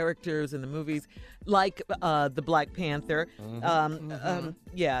his characters in the movies, like the Black Panther,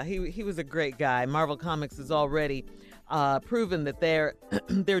 he was a great guy. Marvel Comics is already proven that they're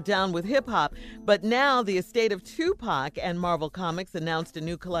down with hip-hop. But now the estate of Tupac and Marvel Comics announced a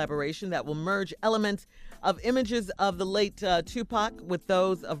new collaboration that will merge elements of images of the late Tupac with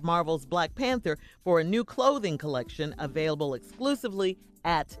those of Marvel's Black Panther for a new clothing collection available exclusively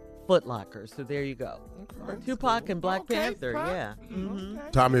at Foot Locker. So there you go. Okay. Tupac and Black Panther, yeah. Mm-hmm.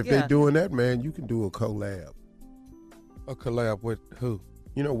 Tommy, if they're doing that, man, you can do a collab. A collab with who?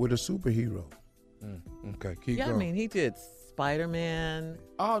 With a superhero. Okay, keep going. I mean, he did Spider-Man.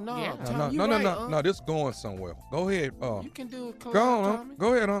 Oh, no. Yeah. Tommy, No, this is going somewhere. Go ahead. You can do a collab, Go on, Tommy.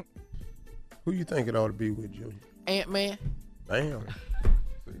 Go ahead, Who you think it ought to be with, Junior? Ant-Man. Damn.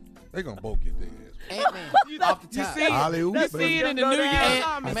 They gonna both get their ass. Ant-Man. Off the top. You see it in the New Year.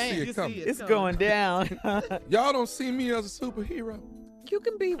 Ant-Man. It's going down. Y'all don't see me as a superhero. You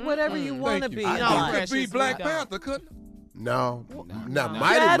can be whatever you want to be. I could be Black Panther, couldn't I? No, not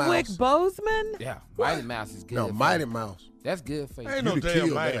Mighty Chadwick Mouse. Boseman? Yeah, Mighty Mouse is good. No, Mighty Mouse. That's good for you. Ain't no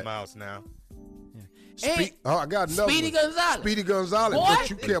damn Mighty Mouse now. I got another Speedy one. Gonzalez. Speedy Gonzalez, Boy. but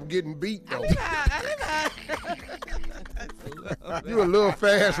you kept getting beat, though. You a little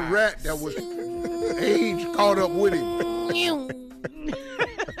fast rat that was age caught up with him.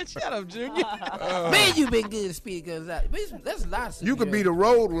 Shut up, Junior. Man, you been good at Speedy Gonzalez. That's a lot of You could be the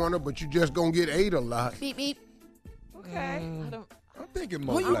road runner, but you just gonna get ate a lot. Beep, beep. Okay. I'm thinking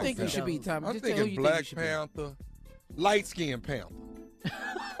more Who you Black think you Panther. should be, Tommy? I'm Just tell who thinking you Black think you should be. Panther, light-skinned Panther.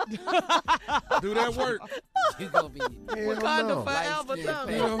 Do that work? You gonna be Wakanda forever,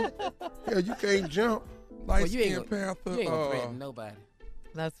 Tommy. Yeah, you can't jump. Light-skinned Panther. You ain't gonna threaten nobody.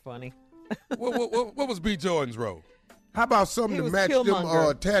 That's funny. What was B. Jordan's role? How about something He to was match them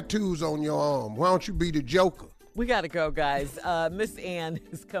Killmonger. tattoos on your arm? Why don't you be the Joker? We got to go, guys. Miss Ann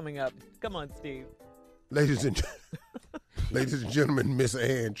is coming up. Come on, Steve. Ladies and gentlemen, Miss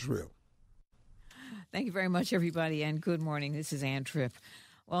Ann Tripp. Thank you very much, everybody, and good morning. This is Ann Tripp.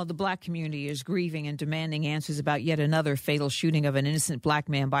 Well, the black community is grieving and demanding answers about yet another fatal shooting of an innocent black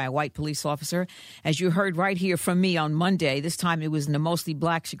man by a white police officer. As you heard right here from me on Monday, this time it was in the mostly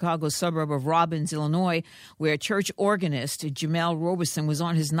black Chicago suburb of Robbins, Illinois, where church organist Jamel Robeson was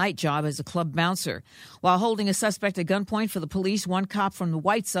on his night job as a club bouncer. While holding a suspect at gunpoint for the police, one cop from the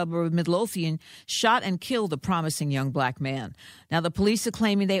white suburb of Midlothian shot and killed the promising young black man. Now, the police are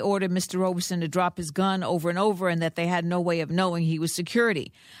claiming they ordered Mr. Robeson to drop his gun over and over and that they had no way of knowing he was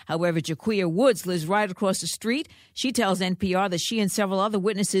security. However, Jaquia Woods lives right across the street. She tells NPR that she and several other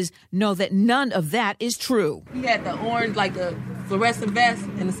witnesses know that none of that is true. He had the orange, like the fluorescent vest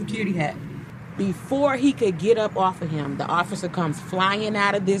and the security hat. Before he could get up off of him, the officer comes flying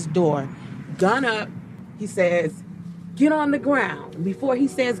out of this door, gun up. He says, "Get on the ground." Before he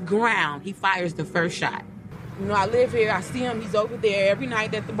says ground, he fires the first shot. You know, I live here. I see him. He's over there every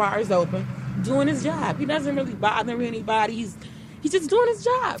night that the bar is open, doing his job. He doesn't really bother anybody. He's just doing his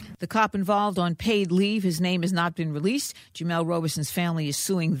job. The cop involved on paid leave, his name has not been released. Jamel Robeson's family is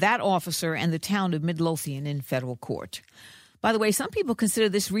suing that officer and the town of Midlothian in federal court. By the way, some people consider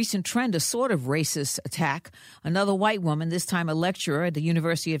this recent trend a sort of racist attack. Another white woman, this time a lecturer at the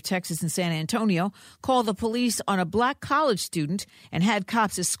University of Texas in San Antonio, called the police on a black college student and had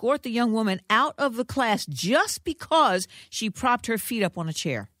cops escort the young woman out of the class just because she propped her feet up on a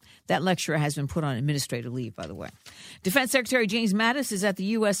chair. That lecturer has been put on administrative leave, by the way. Defense Secretary James Mattis is at the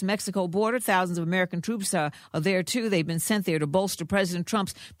U.S.-Mexico border. Thousands of American troops are there, too. They've been sent there to bolster President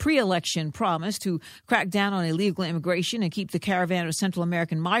Trump's pre-election promise to crack down on illegal immigration and keep the caravan of Central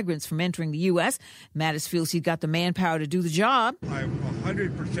American migrants from entering the U.S. Mattis feels he's got the manpower to do the job. I'm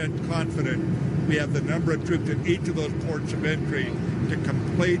 100% confident we have the number of troops in each of those ports of entry to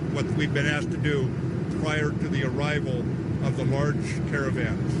complete what we've been asked to do prior to the arrival of the large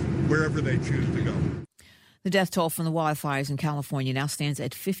caravans, wherever they choose to go. The death toll from the wildfires in California now stands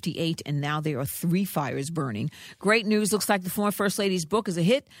at 58, and now there are 3 fires burning. Great news. Looks like the former First Lady's book is a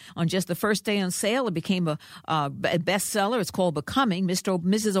hit. On just the first day on sale, it became a bestseller. It's called Becoming.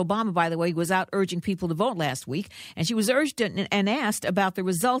 Mrs. Obama, by the way, was out urging people to vote last week, and she was urged and asked about the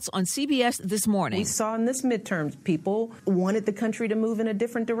results on CBS this morning. We saw in this midterm people wanted the country to move in a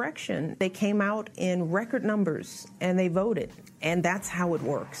different direction. They came out in record numbers, and they voted, and that's how it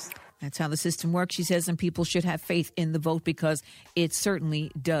works. That's how the system works, she says, and people should have faith in the vote because it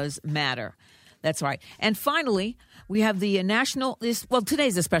certainly does matter. That's right. And finally, we have the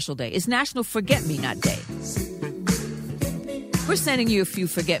today's a special day. It's National Forget-Me-Not Day. We're sending you a few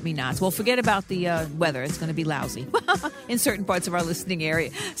forget-me-nots. Well, forget about the weather. It's going to be lousy in certain parts of our listening area.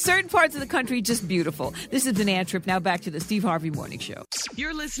 Certain parts of the country, just beautiful. This is Banana Trip. Now back to the Steve Harvey Morning Show.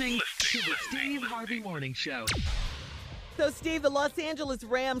 You're listening to the Steve Harvey Morning Show. So, Steve, the Los Angeles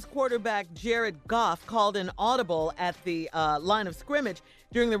Rams quarterback Jared Goff called an audible at the line of scrimmage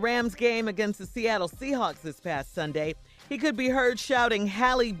during the Rams game against the Seattle Seahawks this past Sunday. He could be heard shouting,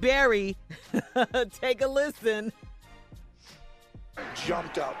 "Halle Berry." Take a listen.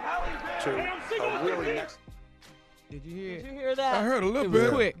 Jumped up to a really next. Did you hear that? I heard a little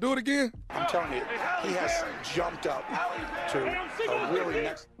bit. Quick. Do it again. I'm telling you, he has jumped up to a really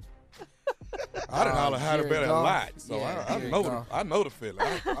next. I done holler Halle Berry a lot, so Yeah, I know the feeling.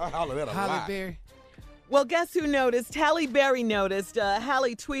 I holler that a lot. Halle Berry. Well, guess who noticed? Halle Berry noticed.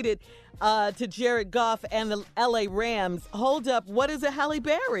 Halle tweeted to Jared Goff and the L.A. Rams, "Hold up, what is a Halle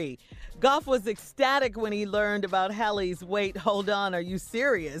Berry?" Goff was ecstatic when he learned about Halle's "Wait, hold on, are you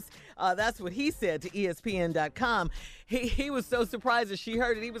serious?" That's what he said to ESPN.com. He was so surprised that she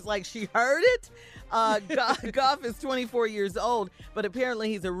heard it. He was like, "She heard it?" Goff is 24 years old, but apparently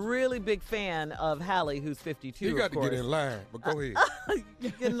he's a really big fan of Halle, who's 52. You got to get in line, but go ahead.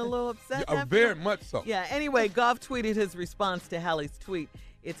 You're getting a little upset? Yeah, very much so. Yeah, anyway, Goff tweeted his response to Halle's tweet.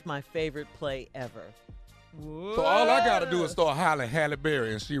 "It's my favorite play ever." So all I got to do is start hollering Halle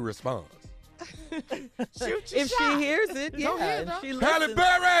Berry, and she responds. If she hears it, yeah. And she Halle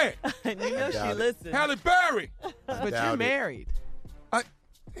Berry! And you know she listens. Halle Berry! But you're married.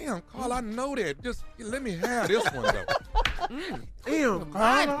 Damn, Carl, I know that. Just let me have this one, though. Damn,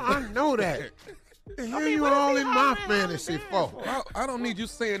 Carl, I know that. The hell you all in my fantasy for? I don't need you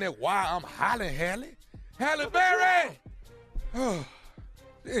saying that while I'm hollering Halle. Halle Berry! Oh,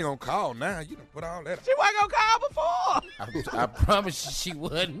 she ain't gonna call now. You done put all that. She wasn't gonna call before. I promise you she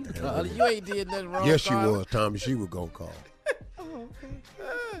wasn't. Carl. You ain't did nothing wrong. Yes, she Carl. was, Tommy. She was gonna call. Oh, okay.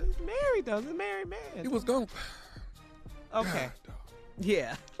 Married though, the married man. He was gonna. Okay.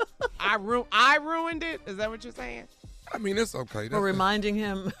 Yeah. I ruined it. Is that what you're saying? I mean, it's okay. We're reminding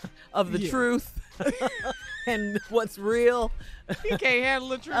him of the truth and what's real. He can't handle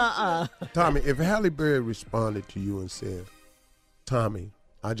the truth. Tommy, if Halle Berry responded to you and said, "Tommy,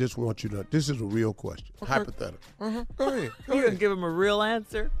 I just want you to," this is a real question, hypothetical. Go ahead. You gonna give him a real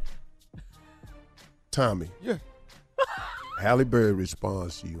answer? Tommy. Yeah. Halle Berry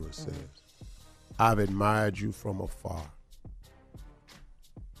responds to you and says, "I've admired you from afar."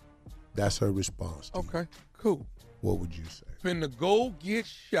 That's her response to you. Okay, cool. What would you say? Finna go get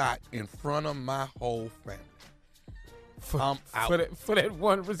shot in front of my whole family. I'm out. For that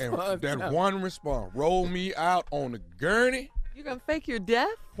one response. And that one response. Roll me out on the gurney. You gonna fake your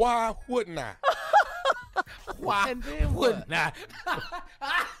death? Why wouldn't I? Why wouldn't I?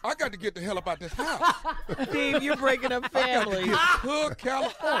 I got to get the hell up out this house. Steve, you're breaking up families. I got to get to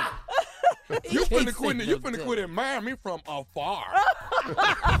California. You finna quit admiring me from afar.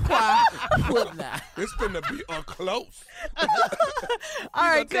 Why wouldn't I? It's finna be up close. All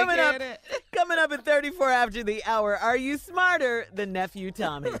right, coming up at 34 after the hour. Are you smarter than Nephew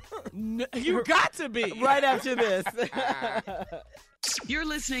Tommy? You got to be. Right after this. You're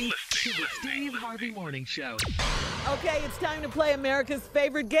listening to the Steve Harvey Morning Show. Okay, it's time to play America's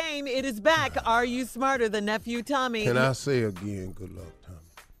favorite game. It is back. Are you smarter than Nephew Tommy? Can I say again, good luck, Tommy?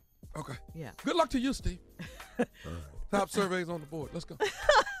 Okay. Yeah. Good luck to you, Steve. Top surveys on the board. Let's go.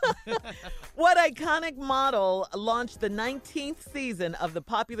 What iconic model launched the 19th season of the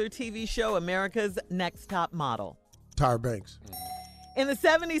popular TV show America's Next Top Model? Tyra Banks. In the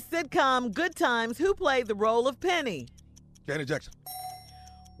 70s sitcom Good Times, who played the role of Penny? Janet Jackson.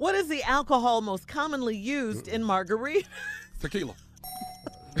 What is the alcohol most commonly used in margarita? Tequila.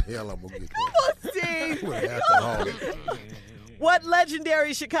 Hell, I'm going to get that. Steve. What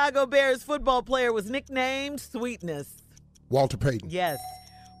legendary Chicago Bears football player was nicknamed Sweetness? Walter Payton. Yes.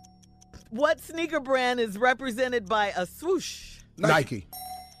 What sneaker brand is represented by a swoosh? Nike.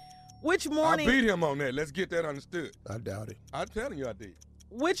 Which morning? I beat him on that. Let's get that understood. I doubt it. I'm telling you I did.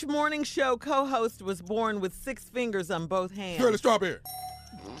 Which morning show co-host was born with 6 fingers on both hands? Shirley Strawberry.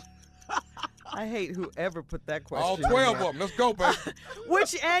 I hate whoever put that question. All 12 of them. Let's go, baby.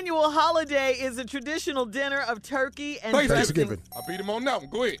 Which annual holiday is a traditional dinner of turkey and Thanksgiving. I beat him on that one.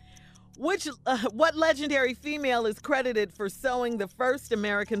 Go ahead. What legendary female is credited for sewing the first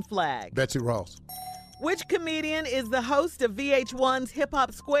American flag? Betsy Ross. Which comedian is the host of VH1's Hip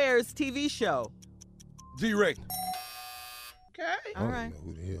Hop Squares TV show? D-Ray. Okay. All right. I don't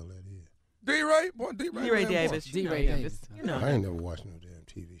know who the hell that is. D-Ray? Boy, D-Ray. D-Ray Davis. D-Ray Davis. You know. I ain't never watched no damn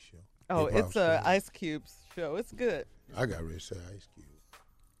TV show. Oh, Hip Hop it's Squares. Ice Cube's show. It's good. I got ready to say Ice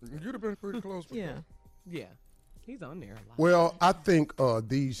Cube. You'd have been pretty close. Yeah. Yeah. He's on there a lot. Well, I think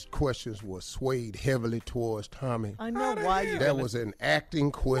these questions were swayed heavily towards Tommy. I know why you. There was an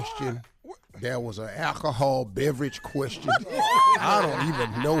acting question. There was an alcohol beverage question. I don't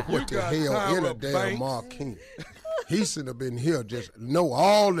even know what the hell in a damn Marquis. He should have been here just know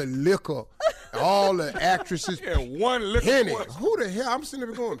all the liquor, all the actresses. Yeah, one liquor Penny. question. Who the hell? I'm sitting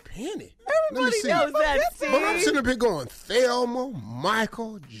up here going, Penny. Everybody knows that, Steve. But I'm sitting up here going, Thelma,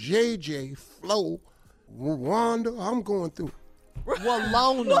 Michael, JJ, Flo, Rwanda. I'm going through.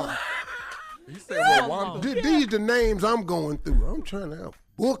 Walona. He said Rwanda. These the names I'm going through. I'm trying to help.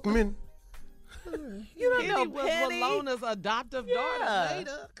 Bookman. You don't Penny know was Penny. Walona's adoptive daughter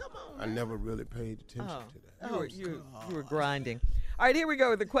later. Come on. I never really paid attention to that. Oh, you were grinding. All right, here we go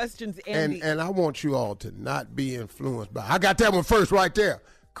with the questions. And I want you all to not be influenced by. I got that one first right there,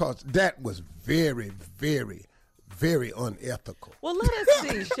 because that was very, very, very unethical. Well, let us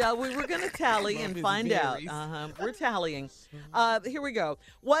see, shall we? We're going to tally and find out. We're tallying. Here we go.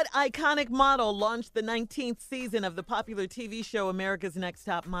 What iconic model launched the 19th season of the popular TV show America's Next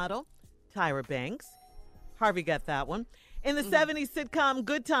Top Model? Tyra Banks. Harvey got that one. In the 70s sitcom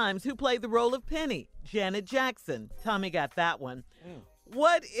Good Times, who played the role of Penny? Janet Jackson. Tommy got that one.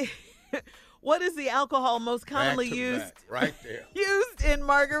 What is the alcohol most commonly used? Right there. Used in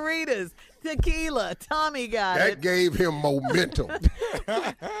margaritas? Tequila. Tommy got it. That gave him momentum.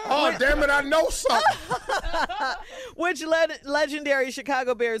 Oh, damn it, I know something. Which legendary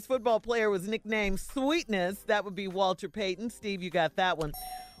Chicago Bears football player was nicknamed Sweetness? That would be Walter Payton. Steve, you got that one.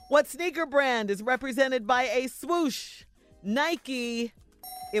 What sneaker brand is represented by a swoosh? Nike.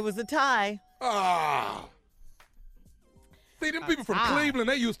 It was a tie. Ah. See, them people from Cleveland,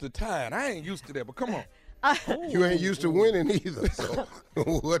 they used to tie it. I ain't used to that, but come on. You ain't used to winning either, so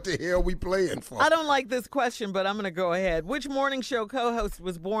what the hell we playing for? I don't like this question, but I'm going to go ahead. Which morning show co-host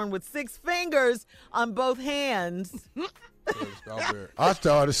was born with 6 fingers on both hands? I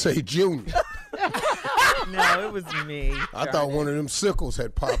started to say Junior. No, it was me. I thought one of them sickles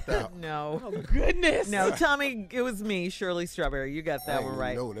had popped out. No. Oh, goodness. No, Tommy, it was me, Shirley Strawberry. You got that one right.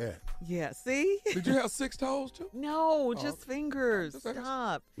 I didn't know that. Yeah, see? Did you have 6 toes, too? No, just fingers.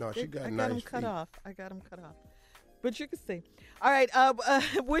 Stop. No, she got I got nice them cut feet. off. I got them cut off. But you can see. All right.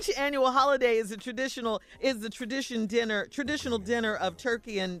 Which annual holiday is the traditional dinner of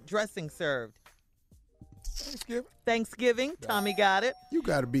turkey and dressing served? Thanksgiving. Tommy got it. You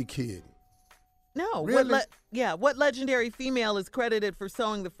got to be kidding. No. Really? What legendary female is credited for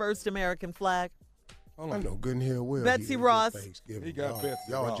sewing the first American flag? I know good and hell well. Betsy Ross. He got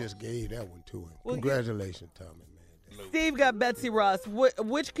Betsy Y'all Ross. just gave that one to him. Well, Congratulations, Tommy, man. Steve got Betsy Ross.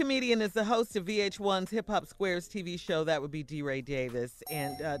 Which comedian is the host of VH1's Hip Hop Squares TV show? That would be D-Ray Davis.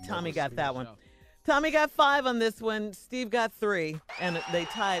 And Tommy got that one. Tommy got 5 on this one. Steve got 3. And they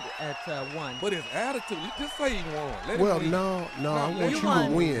tied at 1. But his attitude, you just say he won. Let him Well, win. no, I want you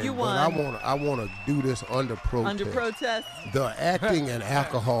won. to win. You but won. I want to do this under protest. Under protest? The acting and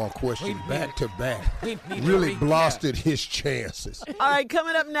alcohol question back to back really blasted his chances. All right,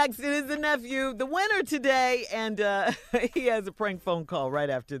 coming up next, it is the nephew, the winner today, and he has a prank phone call right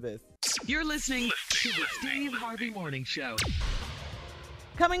after this. You're listening to the Steve Harvey Morning Show.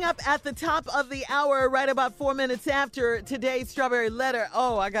 Coming up at the top of the hour, right about 4 minutes after today's Strawberry Letter.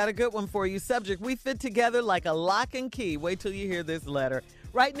 Oh, I got a good one for you. Subject, we fit together like a lock and key. Wait till you hear this letter.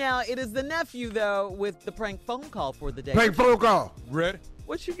 Right now, it is the nephew, though, with the prank phone call for the day. Prank phone call. Ready?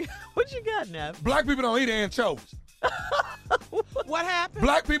 What you got, Neff? Black people don't eat anchovies. What happened?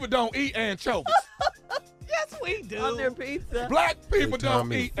 Black people don't eat anchovies. Yes, we do. On their pizza. Black people don't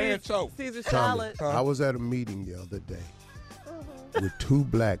Tommy. eat anchovies. Caesar Tommy, salad. I was at a meeting the other day with 2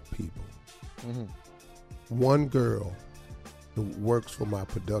 black people. One girl who works for my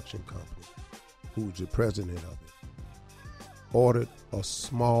production company, who's the president of it, ordered a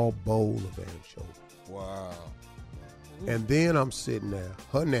small bowl of anchovies. Wow. And then I'm sitting there,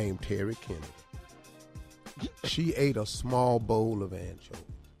 her name Terry Kennedy. She ate a small bowl of anchovies.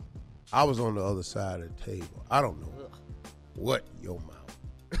 I was on the other side of the table. I don't know what your mouth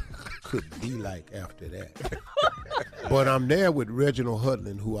could be like after that. But I'm there with Reginald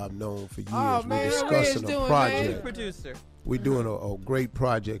Hudlin, who I've known for years. Oh, man, We're discussing a project. Producer. We're doing a great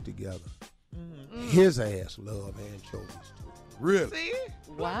project together. His ass love anchovies too. Really? See?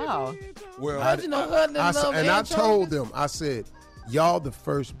 Wow. Well, Reginald Hudlin loves and I anchovies? told them, I said, y'all the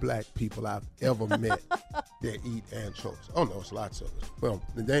first black people I've ever met that eat anchovies. Oh, no, it's lots of us. Well,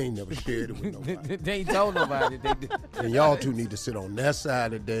 they ain't never shared it with nobody. They ain't told nobody. And y'all two need to sit on that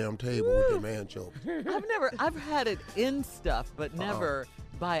side of the damn table with them anchovies. I've had it in stuff, but never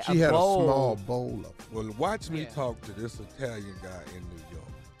by a bowl. She had a small bowl of it. Well, watch me talk to this Italian guy in New York.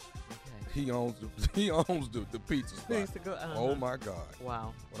 He owns the pizza spot. Oh my God!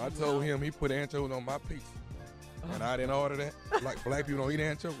 Wow! When I told him he put anchovies on my pizza, and I didn't order that, like black people don't eat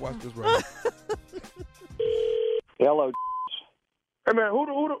anchovies. Watch this right here. Hello. Hey man,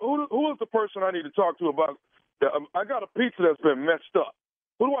 who is the person I need to talk to about? I got a pizza that's been messed up.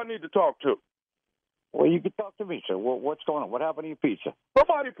 Who do I need to talk to? Well, you can talk to me, sir. What's going on? What happened to your pizza?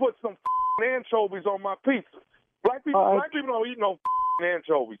 Somebody put some anchovies on my pizza. Black people don't eat no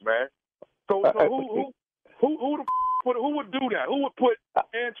anchovies, man. So who would do that? Who would put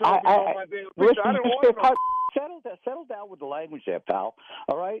anchovies on my damn pizza? I didn't order no. Settle down with the language there, pal.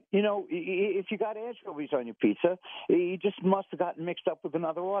 All right? You know, if you got anchovies on your pizza, you just must have gotten mixed up with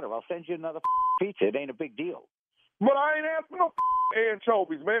another order. I'll send you another pizza. It ain't a big deal. But I ain't asking no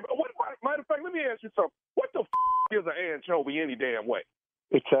anchovies, man. Matter of fact, let me ask you something. What the is an anchovy any damn way?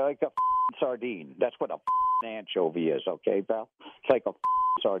 It's like a sardine. That's what a anchovy is, okay, pal? It's like a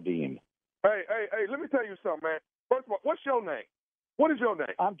sardine. Hey, let me tell you something, man. First of all, what's your name? What is your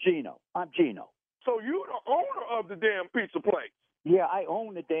name? I'm Gino. So you the owner of the damn pizza place? Yeah, I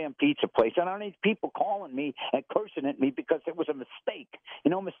own the damn pizza place, and I don't need people calling me and cursing at me because it was a mistake.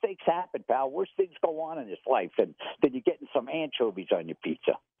 You know, mistakes happen, pal. Worse things go on in this life than you getting some anchovies on your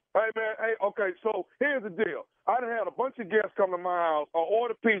pizza. Hey, man, okay, so here's the deal. I done had a bunch of guests come to my house or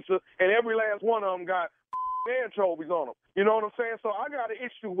order pizza, and every last one of them got anchovies on them. You know what I'm saying? So I got an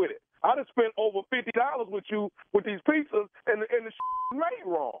issue with it. I done spent over $50 with you with these pizzas, and the made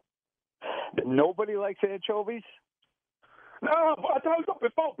wrong. Nobody likes anchovies? No, but I told you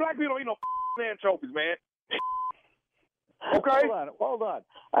before, black people don't eat no anchovies, man. Okay? Hold on.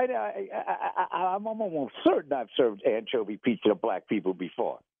 I'm almost certain I've served anchovy pizza to black people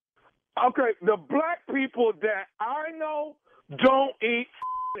before. Okay, the black people that I know don't eat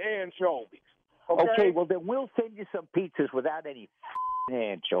anchovies. Okay, well then we'll send you some pizzas without any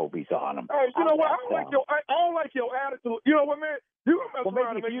anchovies on them. Hey, you know what? I don't like your attitude. You know what, man? You gonna mess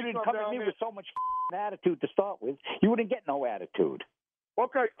around and if you didn't come at me with so much attitude to start with, you wouldn't get no attitude.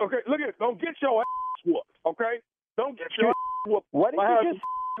 Okay, look at it. Don't get your ass whooped, okay? Don't get your ass whooped. What did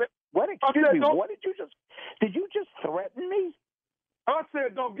you just? Did you just threaten me? I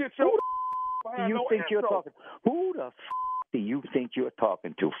said don't get your do you think you're talking? Who the do you think you're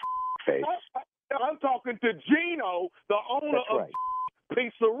talking to, face? I'm talking to Gino, the owner of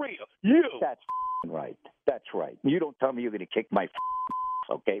Pizzeria. You. That's right. That's right. You don't tell me you're going to kick my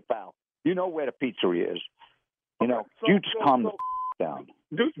okay, pal? You know where the pizzeria is. You know, you just calm down.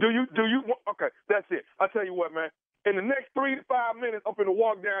 Do you? Okay, that's it. I tell you what, man. In the next 3 to 5 minutes, I'm finna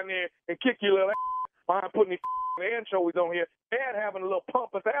walk down there and kick your little ass behind putting these anchovies on here and having a little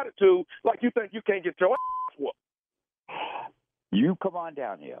pompous attitude like you think you can't get your ass whooped. You come on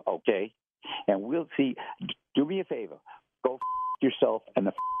down here, okay? And we'll see. Do me a favor. Go yourself and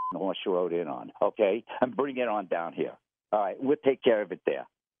the horse you rode in on, okay? And bring it on down here. All right, we'll take care of it there.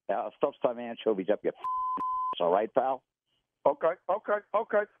 I'll stuff some anchovies up your all right, pal? Okay. Cool.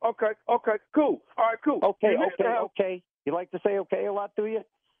 All right, cool. Okay. You like to say okay a lot, do you? Is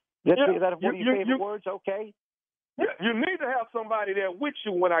that one of your favorite words, okay? Yeah, you need to have somebody there with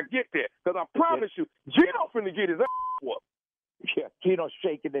you when I get there, because I promise you, Gino finna get his ass whooped. Yeah, Gino's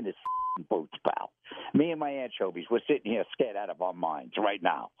shaking in his boots, pal. Me and my anchovies, we're sitting here scared out of our minds right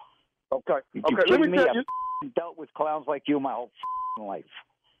now. Okay. Let me tell you. I've dealt with clowns like you my whole life.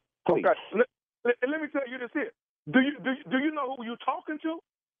 Please. Okay. Let me tell you this here. Do you know who you're talking to?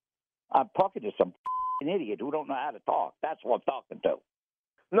 I'm talking to some idiot who don't know how to talk. That's what I'm talking to.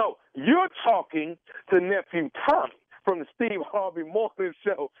 No, you're talking to nephew Tommy from the Steve Harvey Morning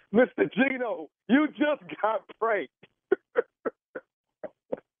Show. Mr. Gino, you just got pranked.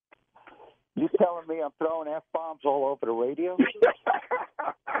 You telling me I'm throwing F-bombs all over the radio?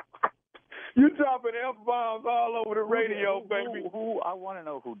 You dropping F-bombs all over the radio, baby. I want to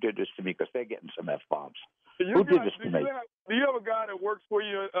know who did this to me because they're getting some F-bombs. Who did this to me? Do you have a guy that works for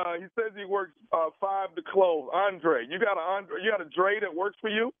you? He says he works 5 to close. Andre. You got a Dre that works for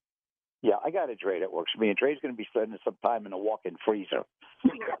you? Yeah, I got a Dre that works for me, and Dre's going to be spending some time in a walk-in freezer.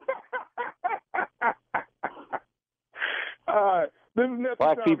 This is nephew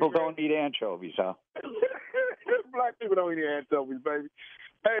Black Tommy, people man. don't eat anchovies, huh? Black people don't eat anchovies, baby.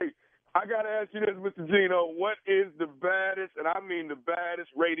 Hey, I got to ask you this, Mr. Gino. What is the baddest, and I mean the baddest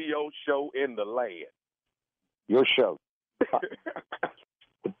radio show in the land? Your show.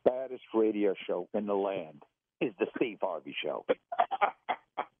 The baddest radio show in the land is the Steve Harvey Show.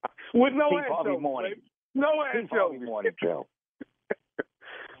 With no Steve Harvey anchovies, morning. baby. No Steve Harvey anchovies. morning show.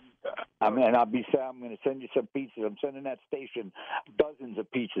 I'm going to send you some pizzas. I'm sending that station dozens of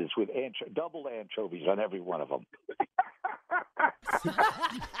pizzas with double anchovies on every one of them.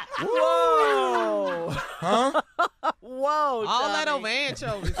 Whoa. Huh? Whoa. All that Tommy. over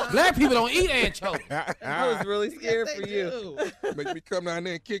anchovies. Huh? Black people don't eat anchovies. I was really scared for you. Make me come down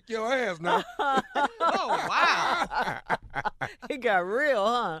there and kick your ass now. Oh, wow. It got real,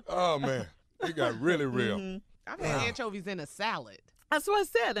 huh? Oh, man. It got really real. Mm-hmm. I've had anchovies in a salad. That's what I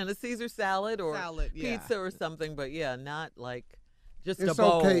said, in a Caesar salad or Yeah. pizza or something, but yeah, not like just a It's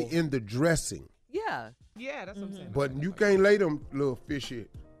bowl. okay in the dressing, Yeah. Yeah, that's what I'm saying. but you can't lay them little fishy,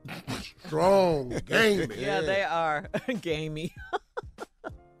 strong, gamey. Yeah, they are gamey.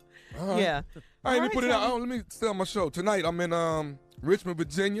 All right. Yeah. All right, let me put it out. Tommy. Oh, let me sell my show. Tonight, I'm in Richmond,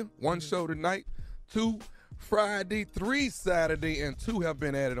 Virginia. One show tonight, 2 Friday, 3 Saturday, and 2 have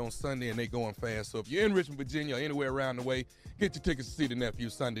been added on Sunday, and they going fast. So if you're in Richmond, Virginia, or anywhere around the way, get your tickets to see the nephew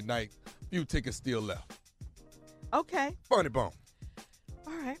Sunday night. Few tickets still left. Okay. Funny bone.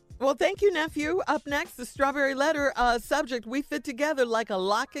 All right. Well, thank you, nephew. Up next, the Strawberry Letter subject. We fit together like a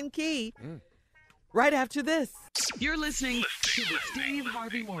lock and key. Right after this. You're listening to the Steve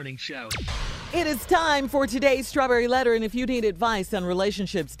Harvey Morning Show. It is time for today's Strawberry Letter, and if you need advice on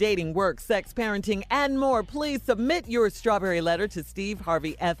relationships, dating, work, sex, parenting, and more, please submit your Strawberry Letter to Steve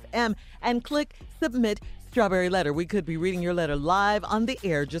Harvey FM and click Submit Strawberry Letter. We could be reading your letter live on the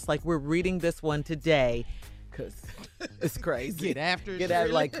air, just like we're reading this one today, because it's crazy. Get after it, Get at it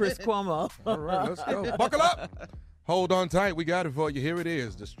Shirley. like Chris Cuomo. All right, let's go. Buckle up. Hold on tight. We got it for you. Here it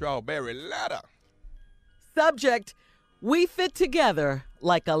is, the Strawberry Letter. Subject, we fit together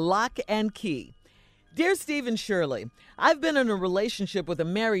like a lock and key. Dear Steve and Shirley, I've been in a relationship with a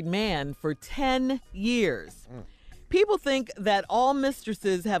married man for 10 years. People think that all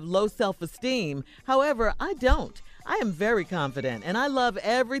mistresses have low self-esteem. However, I don't. I am very confident and I love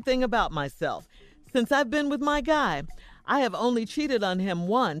everything about myself. Since I've been with my guy, I have only cheated on him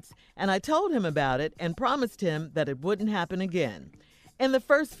once, and I told him about it and promised him that it wouldn't happen again. In the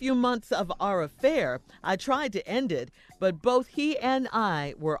first few months of our affair, I tried to end it, but both he and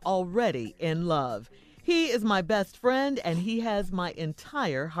I were already in love. He is my best friend, and he has my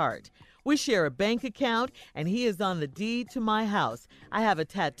entire heart. We share a bank account, and he is on the deed to my house. I have a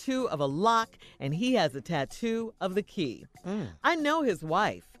tattoo of a lock, and he has a tattoo of the key. I know his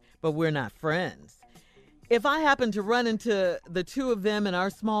wife, but we're not friends. If I happen to run into the two of them in our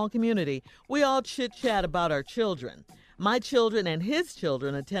small community, we all chit-chat about our children. My children and his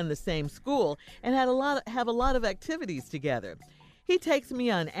children attend the same school and have a lot of activities together. He takes me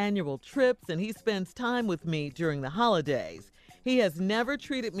on annual trips and he spends time with me during the holidays. He has never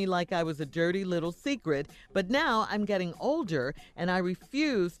treated me like I was a dirty little secret, but now I'm getting older and I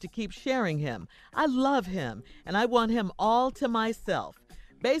refuse to keep sharing him. I love him and I want him all to myself.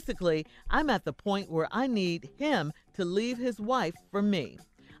 Basically, I'm at the point where I need him to leave his wife for me.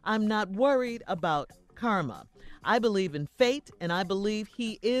 I'm not worried about karma. I believe in fate, and I believe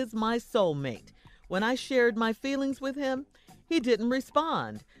he is my soulmate. When I shared my feelings with him, he didn't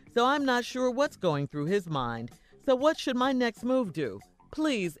respond, so I'm not sure what's going through his mind. So what should my next move do?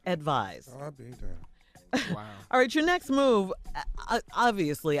 Please advise. I'll be damned. Wow. All right, your next move,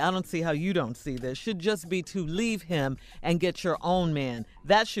 obviously, I don't see how you don't see this, should just be to leave him and get your own man.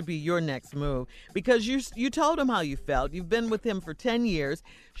 That should be your next move because you told him how you felt. You've been with him for 10 years.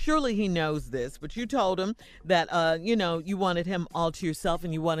 Surely he knows this, but you told him that, you wanted him all to yourself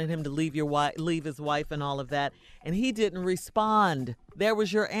and you wanted him to leave his wife and all of that, and he didn't respond. There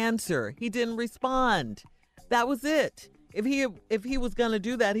was your answer. He didn't respond. That was it. If he was going to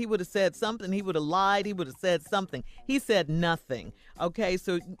do that, he would have said something. He would have lied. He would have said something. He said nothing. Okay,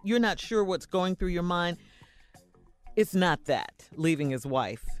 so you're not sure what's going through your mind. It's not that, leaving his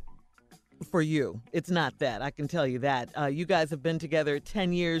wife for you. It's not that. I can tell you that. You guys have been together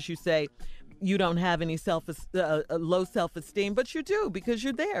 10 years. You say you don't have any low self-esteem, but you do because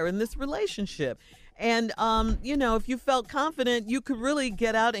you're there in this relationship. And, if you felt confident, you could really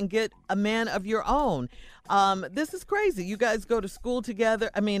get out and get a man of your own. This is crazy. You guys go to school together.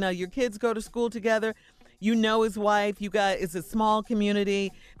 Your kids go to school together. You know his wife. It's a small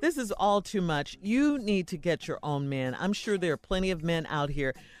community. This is all too much. You need to get your own man. I'm sure there are plenty of men out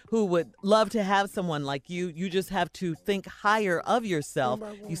here who would love to have someone like you. You just have to think higher of yourself.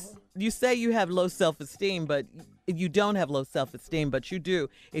 You say you have low self-esteem, but you don't have low self-esteem, but you do.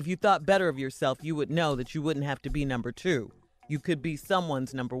 If you thought better of yourself, you would know that you wouldn't have to be number 2. You could be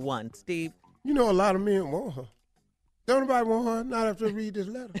someone's number 1. Steve? You know a lot of men want her. Don't nobody want her, not after I read this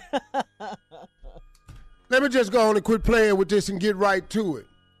letter. Let me just go on and quit playing with this and get right to it.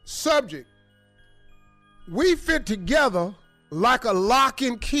 Subject: we fit together like a lock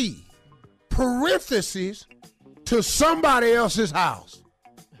and key, parentheses, to somebody else's house.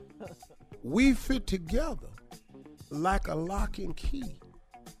 We fit together like a lock and key,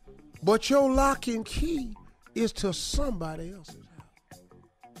 but your lock and key is to somebody else's house.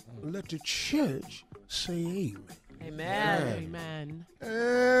 Let the church say amen.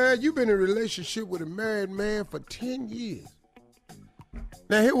 Amen. You've been in a relationship with a married man for 10 years.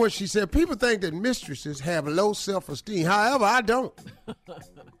 Now, hear what she said. People think that mistresses have low self-esteem. However, I don't.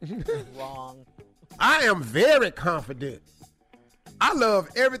 Wrong. I am very confident. I love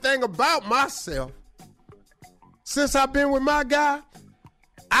everything about myself. Since I've been with my guy,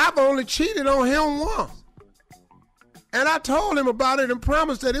 I've only cheated on him once. And I told him about it and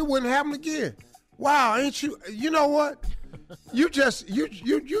promised that it wouldn't happen again. Wow, ain't you? You know what? You just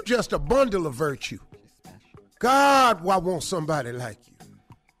a bundle of virtue. God, I want somebody like you.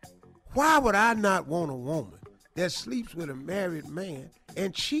 Why would I not want a woman that sleeps with a married man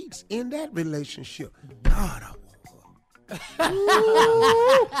and cheats in that relationship? God, I want her.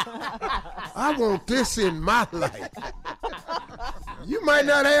 Ooh, I want this in my life. You might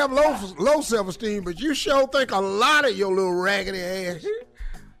not have low self-esteem, but you sure think a lot of your little raggedy ass.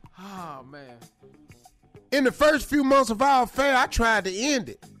 Oh, man. In the first few months of our affair, I tried to end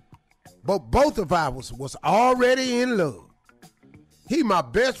it. But both of us was already in love. He my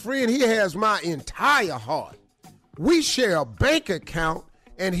best friend. He has my entire heart. We share a bank account,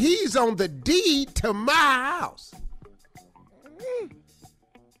 and he's on the deed to my house.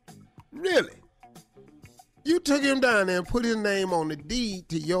 Really? You took him down there and put his name on the deed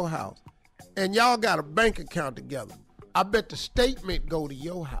to your house, and y'all got a bank account together. I bet the statement go to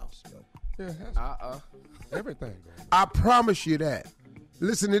your house, yo. Yeah, everything goes. I promise you that.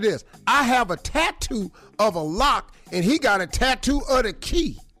 Listen to this. I have a tattoo of a lock, and he got a tattoo of the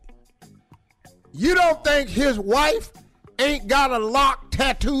key. You don't think his wife ain't got a lock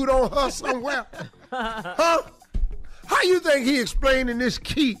tattooed on her somewhere? Huh? How you think he explaining this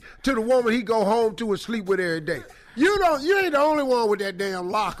key to the woman he go home to and sleep with every day? You ain't the only one with that damn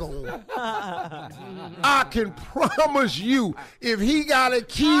lock on. I can promise you, if he got a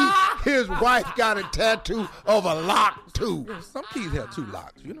key, his wife got a tattoo of a lock too. Some keys have 2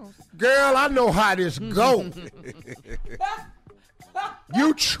 locks, you know. Girl, I know how this go.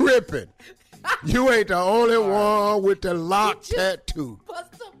 You tripping. You ain't the only one with the lock tattoo.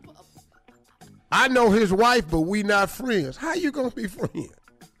 I know his wife, but we not friends. How you gonna be friends?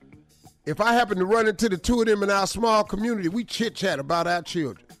 If I happen to run into the two of them in our small community, we chit-chat about our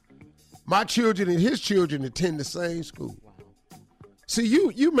children. My children and his children attend the same school. See,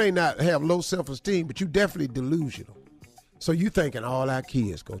 you may not have low self-esteem, but you definitely delusional. So you thinking all our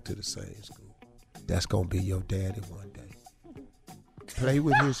kids go to the same school. That's going to be your daddy one day. Play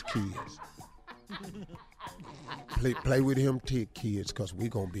with his kids. Play with him kids, because we're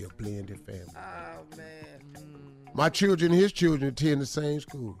going to be a blended family. Oh, man. My children and his children attend the same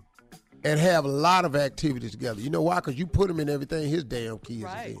school and have a lot of activities together. You know why? Because you put them in everything his damn kids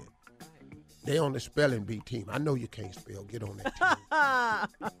is in. They on the spelling bee team. I know you can't spell. Get on that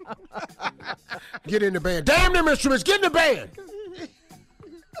team. Get in the band. Damn them instruments. Get in the band.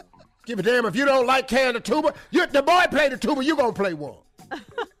 Give a damn if you don't like carrying the tuba. The boy play the tuba. You going to play one.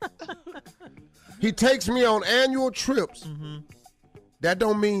 He takes me on annual trips. Mm-hmm. That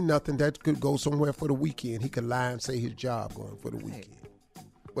don't mean nothing. That could go somewhere for the weekend. He could lie and say his job going for the weekend.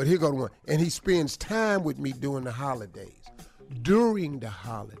 But here go the one. And he spends time with me during the holidays. During the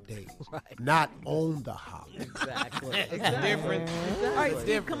holidays, not on the holidays. Exactly. It's different. All right,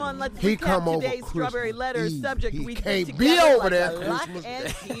 Steve, come on. Let's He come recap over today's Strawberry Letter Eve. subject. He We can't fit be together over like there a lock Christmas.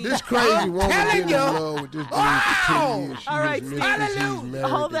 and key. This crazy woman been in love with this dude for 10 years. She All right, was Steve. mistress. He's married.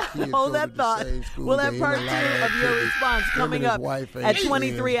 Hold that thought. We'll have part 2 of your response coming up at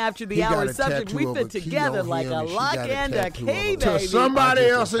 23 after the hour. Subject, we fit together like a lock and a key, baby. To somebody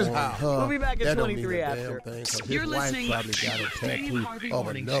else's house. We'll be back at 23 after. You're listening probably got a tattoo of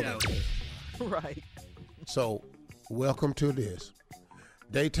another. Right. So, welcome to this.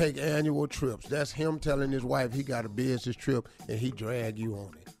 They take annual trips. That's him telling his wife he got a business trip and he drag you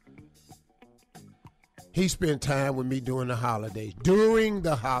on it. He spent time with me during the holidays. During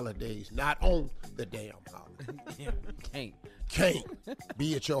the holidays, not on the damn holiday. Can't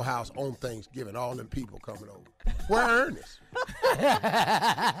be at your house on Thanksgiving. All them people coming over. Where Ernest?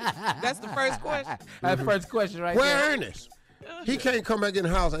 That's the first question. That's the first question right Where there. Ernest? He can't come back in the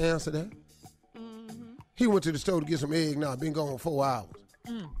house and answer that. He went to the store to get some egg now. Been gone 4 hours.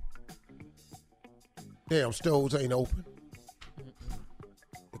 Damn stoves ain't open.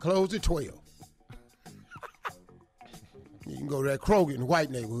 They closed at 12. You can go to that Kroger in the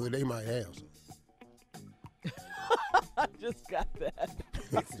white neighborhood. They might have some. I just got that.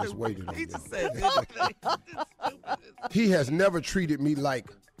 Just waited on He that. just said He has never treated me like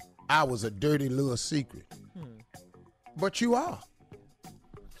I was a dirty little secret. But you are.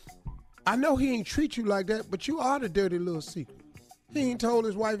 I know he ain't treat you like that, but you are the dirty little secret. He ain't told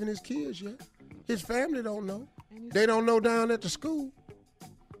his wife and his kids yet. His family don't know. They don't know down at the school.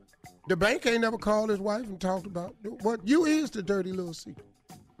 The bank ain't never called his wife and talked about what you is the dirty little secret.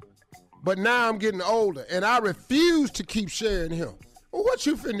 But now I'm getting older, and I refuse to keep sharing him. Well, what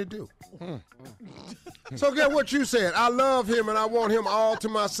you finna do? So get what you said. I love him, and I want him all to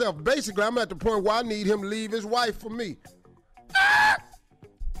myself. Basically, I'm at the point where I need him to leave his wife for me.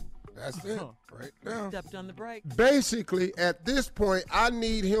 That's it, right now. Stepped on the brake. Basically, at this point, I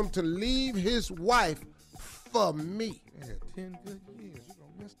need him to leave his wife for me. Yeah, 10 good years. You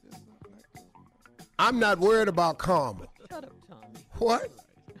gonna mess this up like this? I'm not worried about karma. Shut up, Tommy. What?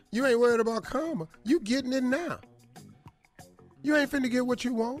 You ain't worried about karma. You getting it now. You ain't finna get what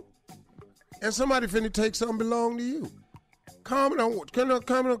you want. And somebody finna take something belong to you. Karma don't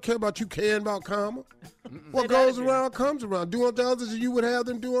care about you caring about karma. What goes around comes around. Do unto others as you would have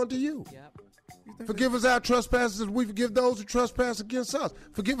them do unto you. Forgive us our trespasses as we forgive those who trespass against us.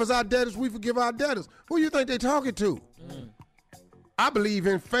 Forgive us our debtors, we forgive our debtors. Who you think they talking to? I believe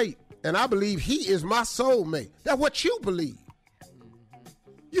in fate, and I believe he is my soulmate. That's what you believe.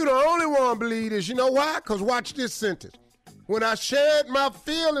 You the only one believe this. You know why? Because watch this sentence. When I shared my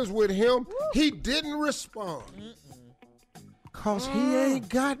feelings with him, he didn't respond. Because he ain't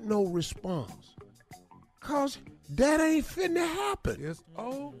got no response. Because that ain't finna happen. It's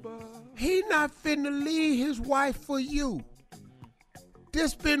over. He not finna leave his wife for you.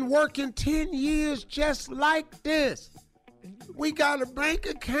 This been working 10 years just like this. We got a bank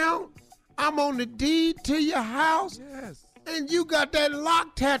account. I'm on the deed to your house. Yes. And you got that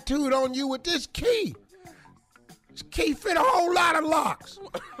lock tattooed on you with this key. This key fit a whole lot of locks.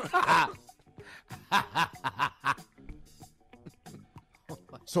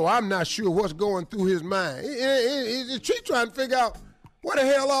 So I'm not sure what's going through his mind. She's trying to figure out where the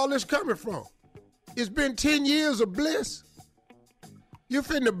hell all this coming from. It's been 10 years of bliss. You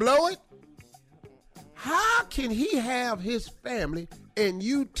finna blow it? How can he have his family and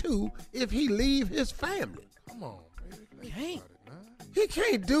you too if he leave his family? Come on, baby. Can't. He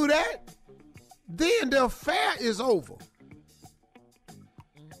can't do that. Then the affair is over.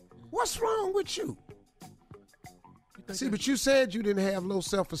 What's wrong with you? See, but you said you didn't have low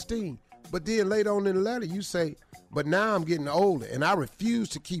self-esteem. But then later on in the letter, you say, but now I'm getting older, and I refuse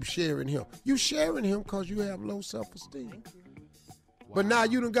to keep sharing him. You sharing him because you have low self-esteem. Wow. But now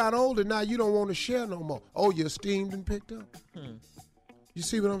you done got older, now you don't want to share no more. Oh, your esteem done picked up? You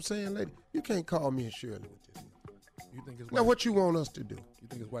see what I'm saying, lady? You can't call me and Shirley with this. You think his now, wife, what you want us to do? You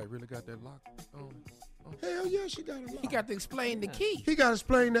think his wife really got that lock on? Oh. Hell yeah, she got a lock. He got to explain the key. He got to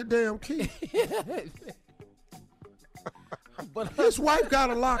explain that damn key. But his wife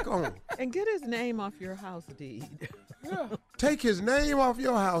got a lock on. And get his name off your house deed. Yeah. Take his name off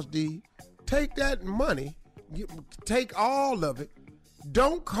your house deed. Take that money. Take all of it.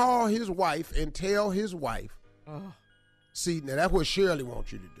 Don't call his wife and tell his wife. See, now that's what Shirley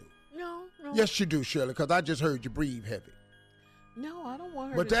wants you to do. No. Yes, you do, Shirley, because I just heard you breathe heavy. No, I don't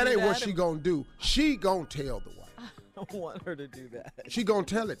want her but to do that. But that ain't what she gonna do. She gonna tell the wife. I don't want her to do that. She gonna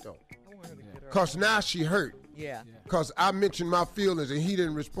tell it, though. I want her to get her because now she hurt. Yeah. Because I mentioned my feelings and he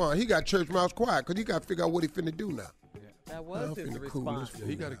didn't respond. He got church mouth quiet because he got to figure out what he finna do now. That was his response. Yeah,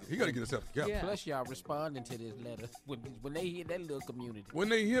 he got to get himself together. Yeah. Plus, y'all responding to this letter when they hear that little community. When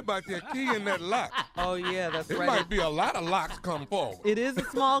they hear about that key and that lock. Oh, yeah, that's right. It might be a lot of locks come forward. It is a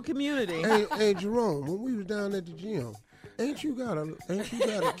small community. Hey, Jerome, when we was down at the gym, ain't you got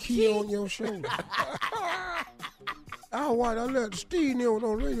a key on your shoulder? I let Steve know on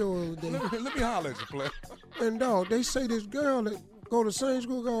the radio the other day. Let me holler at you, player. And dog, they say this girl that go to the same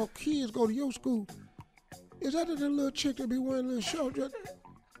school, all kids go to your school. Is that the little chick that be wearing a little short dress?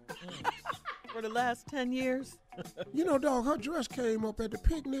 For the last 10 years? You know, dog, her dress came up at the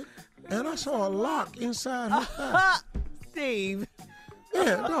picnic, and I saw a lock inside her pants. Steve.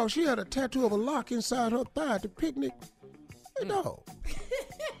 Yeah, dog, she had a tattoo of a lock inside her thigh at the picnic. Hey, dog.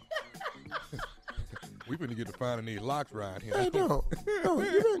 We finna get to finding these locks right here. Hey, dog.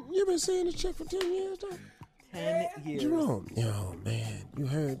 You been seeing this chick for 10 years, dog? 10 years. Jerome. Yo, man, you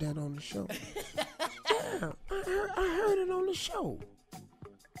heard that on the show? Yeah, I heard it on the show.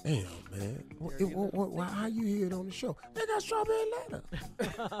 Damn, man. How you hear it on the show? They got strawberry letter.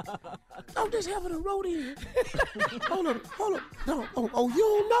 Don't just have it a road in. Hold up. Dog, oh, you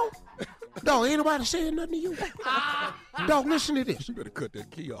don't know? Dog, ain't nobody saying nothing to you. Dog, listen to this. You better cut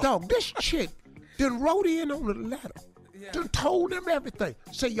that key off. Dog, this chick done wrote in on the letter. Yeah. Done told them everything.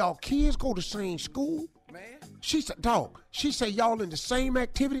 Say y'all kids go to same school. Man. She said, y'all in the same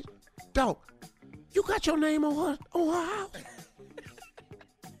activities. Dog, you got your name on her house.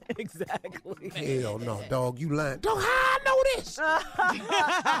 Exactly. Hell no, dog, you lying. Dog, how I know this?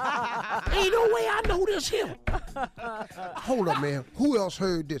 Ain't no way I know this here. Hold up, man. Who else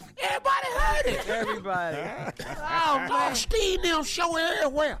heard this? Everybody heard it. Everybody. Oh, man. Steve now show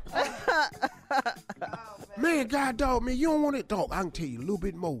everywhere. Man, God, dog, man, you don't want it. Dog, I can tell you a little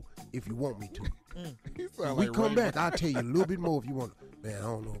bit more if you want me to. When we come back, I'll tell you a little bit more if you want. Man, I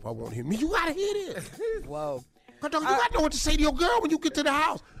don't know if I want to hear me. You got to hear this. Whoa. Dog, you got to know what to say to your girl when you get to the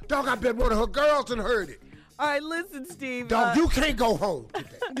house. Dog, I bet one of her girls done heard it. All right, listen, Steve. Dog, you can't go home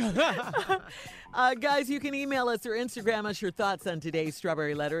today. Guys, you can email us or Instagram us your thoughts on today's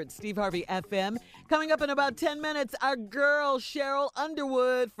Strawberry Letter at Steve Harvey FM. Coming up in about 10 minutes, our girl, Sheryl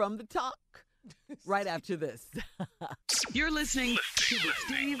Underwood from The Talk. Right after this. You're listening to the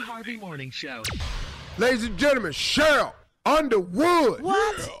Steve Harvey Morning Show. Ladies and gentlemen, Sheryl Underwood.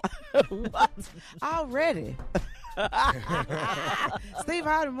 What? What? Already? Steve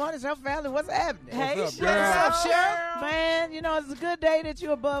Harvey Morning Show family, what's happening? Hey, what's up, What's up, Sheryl? Man, you know, it's a good day that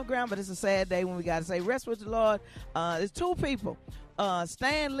you're above ground, but it's a sad day when we got to say rest with the Lord. There's two people.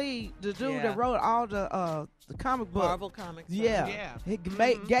 Stan Lee, the dude that wrote all the comic book. Marvel Comics. Yeah. He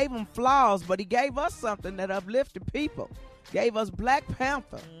gave them flaws, but he gave us something that uplifted people. Gave us Black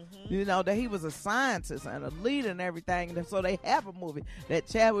Panther. You know, that he was a scientist and a leader and everything. And so they have a movie that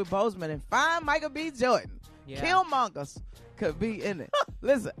Chadwick Boseman and fine Michael B. Jordan, Killmongers, could be in it.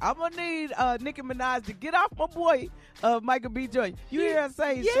 Listen, I'm going to need Nicki Minaj to get off my boy, Michael B. Jordan. You hear her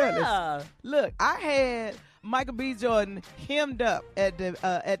say, Shirley? Look, I had Michael B. Jordan hemmed up at the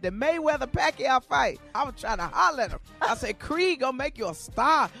Mayweather-Pacquiao fight. I was trying to holler at him. I said, Creed gonna make you a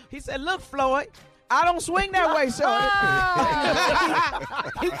star. He said, look, Floyd, I don't swing that way, Shorty.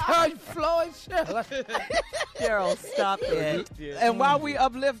 He called you Floyd Sheryl. Sheryl, stop it. And while we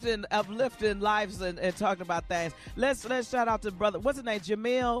uplifting lives and talking about things, let's shout out to brother. What's his name?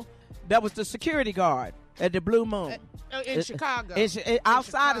 Jamil. That was the security guard at the Blue Moon. In Chicago.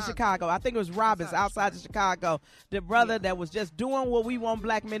 Outside of Chicago. I think it was Robbins outside of Chicago. The brother that was just doing what we want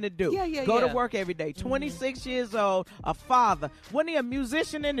black men to do. Go to work every day. 26 years old, a father. Wasn't he a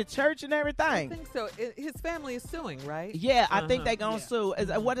musician in the church and everything? I think so. His family is suing, right? Yeah, I think they're going to sue.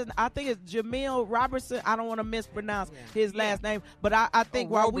 I think it's Jamil Robertson. I don't want to mispronounce his last name, but I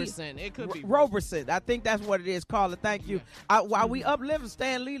think Roberson. It could be Roberson. I think that's what it is. Call it. Thank you. While we uplift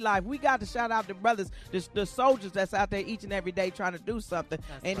Stan Lee life, we got to shout out the brothers, the soldiers that's out there each and every day trying to do something.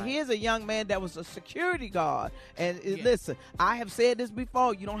 Here's a young man that was a security guard. And listen, I have said this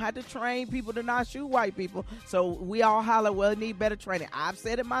before. You don't have to train people to not shoot white people. So we all holler, well, need better training. I've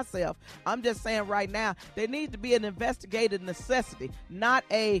said it myself. I'm just saying right now, there needs to be an investigative necessity, not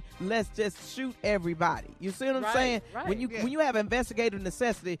a let's just shoot everybody. You see what I'm saying? Right. When you have investigative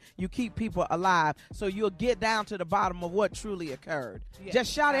necessity, you keep people alive. So you'll get down to the bottom of what truly occurred.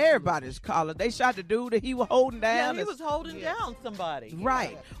 Just shot everybody's collar. They shot the dude that he was holding down. Yeah, he was holding down somebody.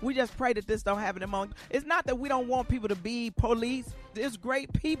 Right. We just pray that this don't happen among. It's not that we don't want people to be police. There's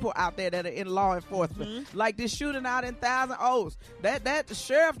great people out there that are in law enforcement. Like this shooting out in Thousand Oaks. That the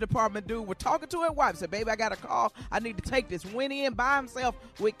sheriff department dude was talking to his wife. Said, baby, I got a call. I need to take this. Went in by himself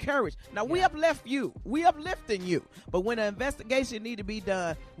with courage. Now, we uplift you. We uplifting you. But when an investigation need to be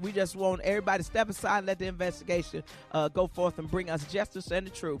done, we just want everybody to step aside and let the investigation go forth and bring us justice and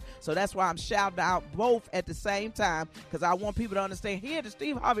the truth. So that's why I'm shouting out both at the same time, because I want people to understand here at the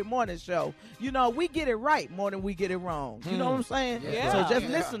Steve Harvey Morning Show, you know, we get it right more than we get it wrong. You know what I'm saying? Yeah. So just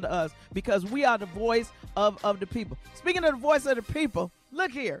listen to us, because we are the voice of the people. Speaking of the voice of the people,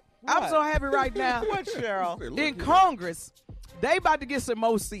 look here. I'm so happy right now. What, Sheryl? In Congress, they about to get some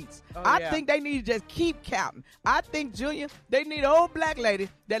more seats. I think they need to just keep counting. I think, Junior, they need an old black lady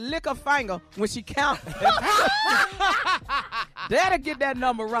that lick her finger when she counts. That'll get that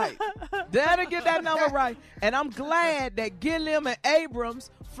number right. That'll get that number right. And I'm glad that Gilliam and Abrams,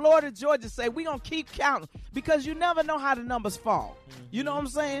 Florida, Georgia, say we're going to keep counting, because you never know how the numbers fall. You know what I'm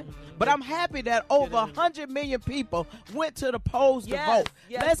saying? But I'm happy that over 100 million people went to the polls to vote.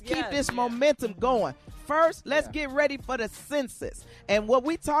 Let's keep this momentum going. First, let's get ready for the census. And what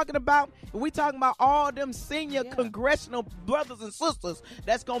we talking about all them senior congressional brothers and sisters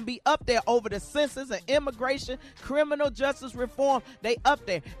that's going to be up there over the census and immigration, criminal justice reform. They up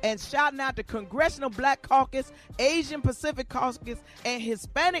there. And shouting out the Congressional Black Caucus, Asian Pacific Caucus, and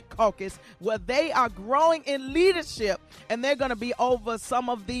Hispanic Caucus, where they are growing in leadership. And they're going to be over some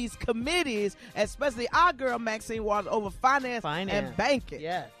of these committees, especially our girl Maxine Waters over finance. And banking.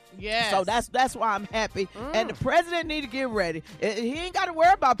 Yes. So that's why I'm happy. And the president need to get ready. He ain't got to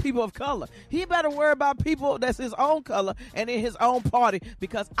worry about people of color. He better worry about people that's his own color and in his own party,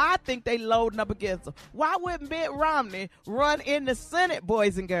 because I think they loading up against him. Why would Mitt Romney run in the Senate,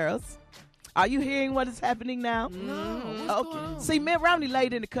 boys and girls? Are you hearing what is happening now? No. Okay. See, Mitt Romney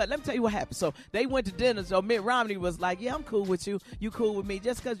laid in the cut. Let me tell you what happened. So they went to dinner. So Mitt Romney was like, yeah, I'm cool with you. You cool with me.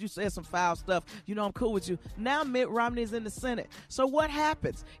 Just because you said some foul stuff, I'm cool with you. Now Mitt Romney is in the Senate. So what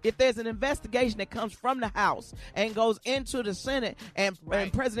happens if there's an investigation that comes from the House and goes into the Senate and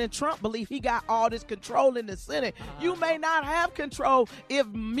President Trump believes he got all this control in the Senate? You may not have control if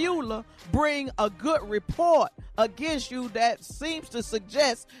Mueller bring a good report against you that seems to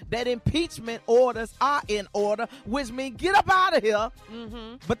suggest that impeachment orders are in order, which means get up out of here.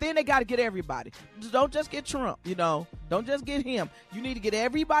 But then they got to get everybody. Don't just get Trump, Don't just get him. You need to get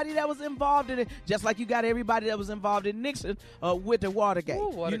everybody that was involved in it, just like you got everybody that was involved in Nixon with the Watergate.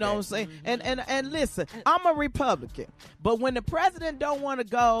 You know what I'm saying? And listen, I'm a Republican, but when the president don't want to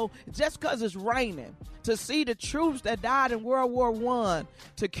go just because it's raining to see the troops that died in World War I,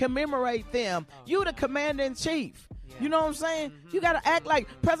 to commemorate them, you the commander-in-chief. You know what I'm saying? You got to act like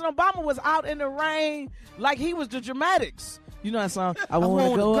President Obama was out in the rain like he was the dramatics. You know that song? I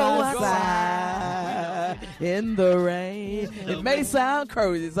want to go outside in the rain. It may sound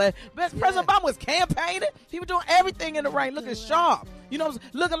crazy. It's like, President Obama was campaigning. He was doing everything in the rain, looking sharp.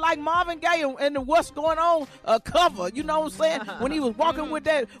 Looking like Marvin Gaye and the What's Going On cover. You know what I'm saying? When he was walking with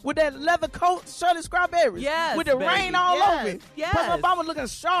that leather coat, Shirley Strawberries. With the rain all over it. President Obama looking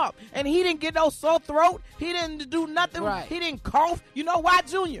sharp. And he didn't get no sore throat. He didn't do nothing. He didn't cough. You know why,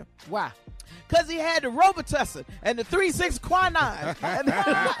 Junior? Why? Because he had the Robitussin and the 3-6 quinine and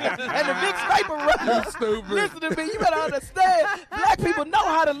the big paper rush. Listen to me, you better understand. Black people know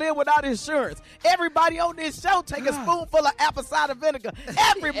how to live without insurance. Everybody on this show take a spoonful of apple cider vinegar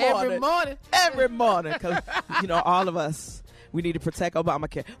every morning. Every morning. Because, all of us, we need to protect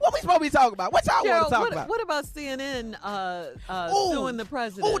Obamacare. What we supposed to be talking about? What y'all want to talk about? What about CNN suing the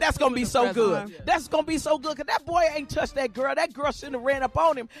president? Oh, that's going to be so good. That's going to be so good because that boy ain't touched that girl. That girl shouldn't have ran up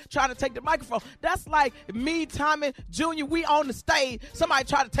on him trying to take the microphone. That's like me, Tommy, Junior, we on the stage. Somebody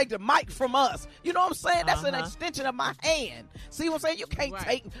try to take the mic from us. You know what I'm saying? That's an extension of my hand. See what I'm saying? You can't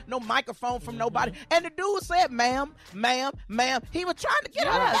take no microphone from nobody. And the dude said, ma'am. He was trying to get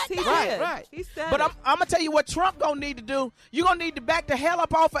out of that. Right. He said But I'm going to tell you what Trump going to need to do. You're going to need to back the hell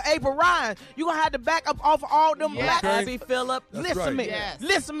up off of April Ryan. You're going to have to back up off of all them black. Abby Phillip. Listen to me.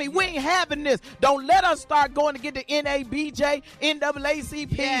 Listen to me. We ain't having this. Don't let us start going to get the NABJ,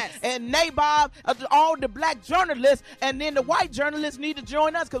 NAACP, and NABOB, all the black journalists, and then the white journalists need to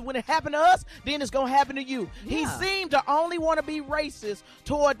join us, because when it happened to us, then it's going to happen to you. He seemed to only want to be racist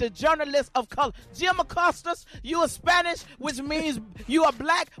toward the journalists of color. Jim Acosta's, you are Spanish, which means you are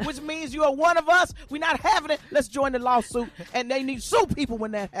black, which means you are one of us. We're not having it. Let's join the lawsuit. And they need to sue people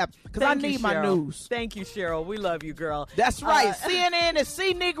when that happens, because I need my news. Thank you, Sheryl. We love you, girl. That's right. CNN is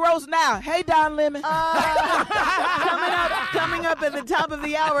See Negroes Now. Hey, Don Lemon. Coming up at the top of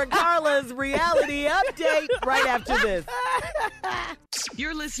the hour, Carla's reality update right after this.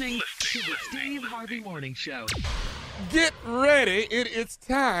 You're listening to the Steve Harvey Morning Show. Get ready. It is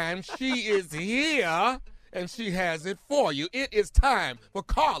time. She is here, and she has it for you. It is time for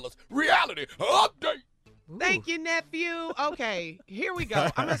Carla's reality update. Thank you, nephew. Okay, here we go.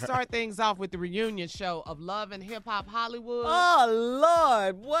 I'm going to start things off with the reunion show of Love and Hip Hop Hollywood. Oh,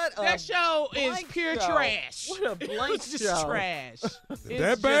 Lord. That show is pure trash. What a blank It's just show. trash.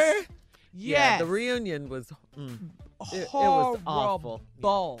 That bad? Yes. The reunion was it horrible. was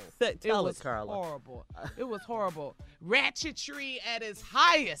awful. Tell us, Carla. Horrible. It was horrible. Ratchetry at its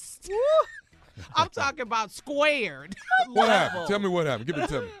highest. I'm talking about squared. What happened? Tell me what happened. Give it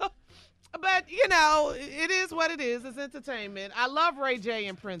to me. But, it is what it is. It's entertainment. I love Ray J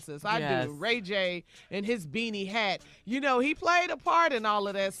and Princess. I do. Ray J and his beanie hat. He played a part in all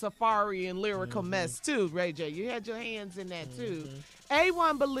of that safari and lyrical mess, too, Ray J. You had your hands in that, too.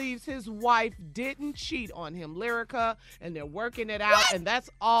 A1 believes his wife didn't cheat on him, Lyrica, and they're working it out, and that's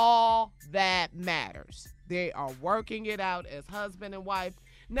all that matters. They are working it out as husband and wife.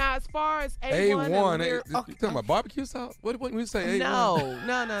 Now, as far as A1, you talking about barbecue sauce? What when you say A1?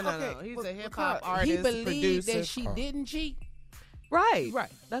 No. He's a hip hop artist, He believed producer. that she didn't cheat. Right.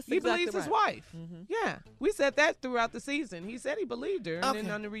 That's he exactly believes his right. wife. Yeah. We said that throughout the season. He said he believed her, and then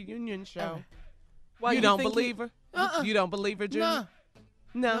on the reunion show. Why, you you don't think believe her? You don't believe her, Junior?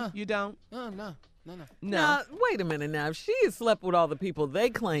 No, you don't? No. Now, wait a minute now. If she has slept with all the people they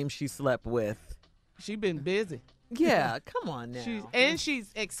claim she slept with. She been busy. Yeah, come on now.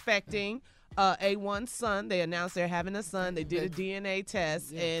 She's expecting A1's son. They announced they're having a son. They did a DNA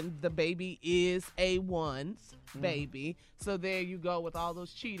test, and the baby is A1's baby. So there you go with all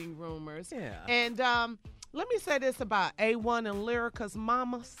those cheating rumors. Yeah. And let me say this about A1 and Lyrica's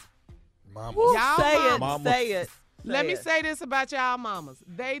mamas. Woo, Y'all say mamas. say it. Let me say this about y'all mamas.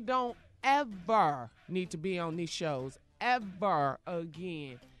 They don't ever need to be on these shows ever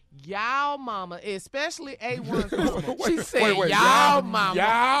again. Y'all mama, especially A1's mama. She said, wait, y'all mama.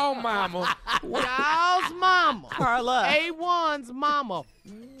 Y'all mama. Y'all's mama. Carla. A1's mama.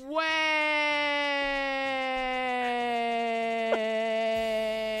 Way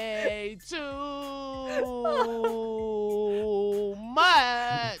too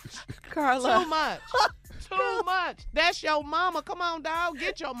much. Carla. Too much. Too much. That's your mama. Come on, dog.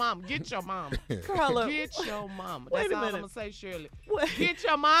 Get your mama. Get your mama. Carla. Get your mama. Wait That's a all minute. I'm going to say, Shirley. Wait. Get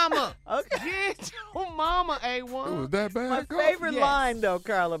your mama. Okay. Get your mama, A1. It was that bad? My Carl? favorite line, though,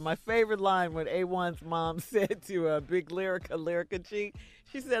 Carla, my favorite line when A1's mom said to Big Lyrica G,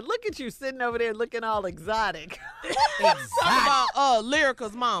 she said, look at you sitting over there looking all exotic. Talk about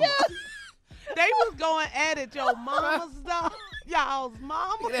Lyrica's mama. They was going at it, your mama's dog. Y'all's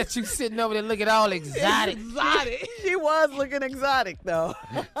mama. Look at you sitting over there looking all exotic. She was looking exotic, though.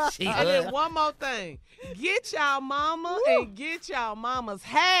 And then one more thing. Get y'all mama and get y'all mama's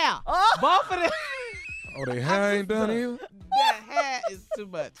hair. Both of them. Oh, they hair ain't done either? That hair is too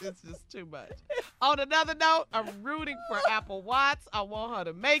much. It's just too much. On another note, I'm rooting for Apple Watts. I want her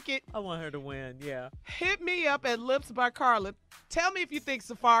to make it. I want her to win, yeah. Hit me up at Lips by Carla. Tell me if you think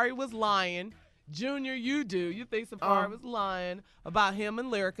Safari was lying. Junior, you do. You think Safari was lying about him and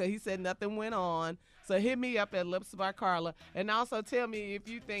Lyrica. He said nothing went on. So hit me up at Lips by Carla. And also tell me if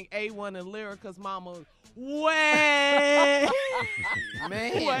you think A1 and Lyrica's mama way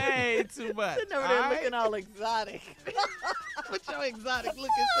too much. Sitting over there looking all exotic. Put your exotic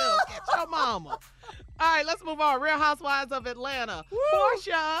looking self. Get your mama. All right, let's move on. Real Housewives of Atlanta.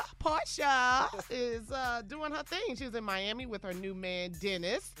 Portia is doing her thing. She's in Miami with her new man,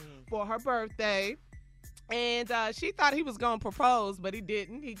 Dennis, for her birthday. And she thought he was going to propose, but he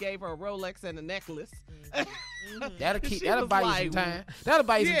didn't. He gave her a Rolex and a necklace. That'll buy you some time. That'll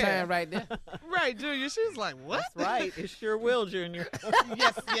buy you some time right there. Right, Junior. She was like, what? That's right. It sure will, Junior.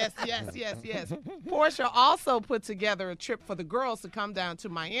 Yes. Portia also put together a trip for the girls to come down to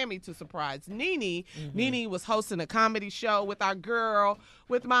Miami to surprise Nene. Nene was hosting a comedy show with our girl,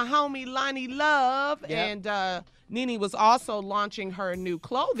 with my homie Lonnie Love. Yep. And Nene was also launching her new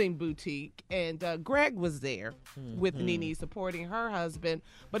clothing boutique. And Greg was there with Nene supporting her husband.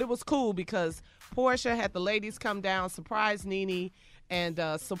 But it was cool because Portia had the ladies come down, surprise Nene, and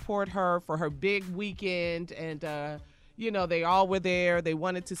support her for her big weekend. And, they all were there. They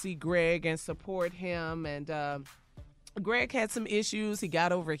wanted to see Greg and support him. And Greg had some issues. He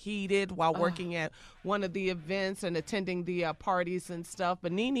got overheated while working at one of the events and attending the parties and stuff.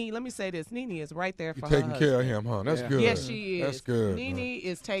 But Nene, let me say this, Nene is right there for her taking care of him, huh? That's good. Yes, she is. That's good. Nene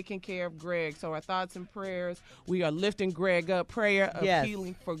is taking care of Greg. So our thoughts and prayers. We are lifting Greg up. Prayer of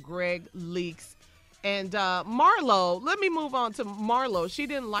healing for Greg Leaks. And Marlo, let me move on to Marlo. She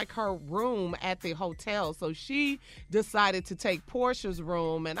didn't like her room at the hotel, so she decided to take Portia's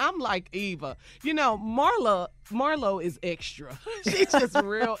room. And I'm like, Eva, Marlo is extra. She's just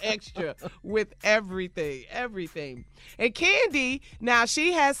real extra with everything. And Candy, now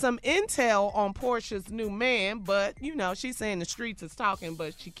she has some intel on Portia's new man, but, she's saying the streets is talking,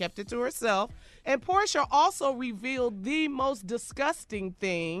 but she kept it to herself. And Portia also revealed the most disgusting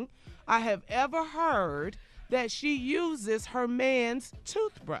thing I have ever heard, that she uses her man's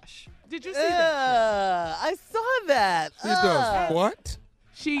toothbrush. Did you see that? I saw that. She does what?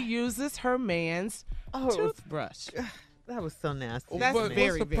 She uses her man's toothbrush. That was so nasty. That's What's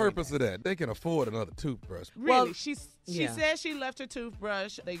very, the very purpose of that? They can afford another toothbrush. Really, she said she left her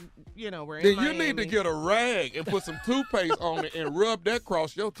toothbrush. They, were in Then Miami. you need to get a rag and put some toothpaste on it and rub that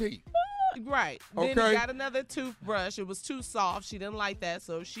across your teeth. Right. Okay. Then he got another toothbrush. It was too soft. She didn't like that,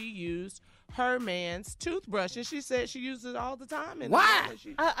 so she used her man's toothbrush, and she said she uses it all the time. And Why?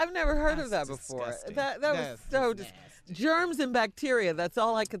 I've never heard of that before. That was so germs and bacteria. That's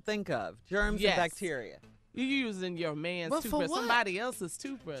all I could think of. Germs and bacteria. You're using your man's toothbrush, somebody else's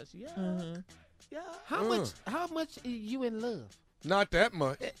toothbrush. Yeah. Yeah. How much are you in love? Not that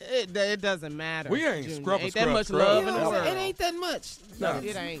much. It doesn't matter. We ain't Junior. scrub. That much love in the world. It ain't that much. No,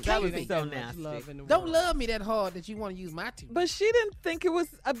 it ain't. That It was ain't so that much nasty. love in the Don't world. love me that hard that you want to use my toothbrush. But she didn't think it was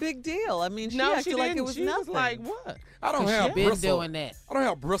a big deal. I mean, she acted like it was she nothing. was like, what? I don't have been bristle. doing that. I don't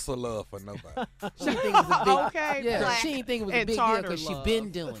have bristle love for nobody. She think it was a big Okay, Yeah, black she didn't think it was a and big deal tartar because she love.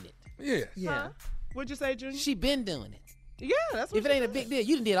 been doing it. Yes. Yeah. What'd you say, Junior? She been doing it. Yeah, that's what If it ain't a big deal,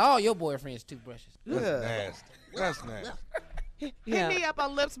 you done did all your boyfriend's toothbrushes. That's nasty. That's nasty. Hit me up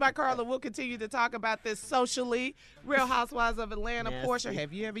on Lips by Carla. We'll continue to talk about this socially. Real Housewives of Atlanta. Nasty. Portia,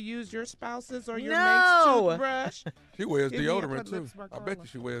 have you ever used your spouse's or your No. mate's toothbrush? She wears Hit me up deodorant on too. Lips by I bet Carla. you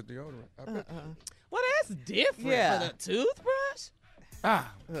she wears deodorant. I bet you. Well, that's different Yeah. for the toothbrush.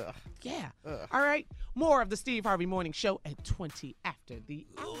 Ah, Yeah. All right. More of the Steve Harvey Morning Show at 20 after the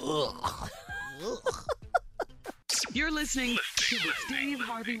hour. You're listening to the Steve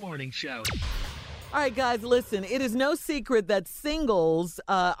Harvey Morning Show. All right, guys, listen. It is no secret that singles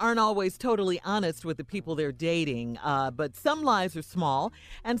aren't always totally honest with the people they're dating, but some lies are small,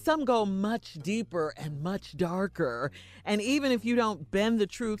 and some go much deeper and much darker. And even if you don't bend the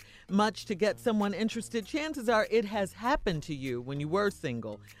truth much to get someone interested, chances are it has happened to you when you were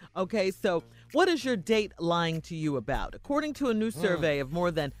single. Okay, so what is your date lying to you about? According to a new survey of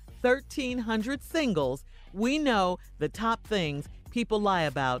more than 1,300 singles, we know the top things people lie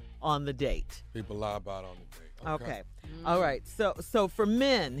about on the date. People lie about on the date. Okay. All right. So for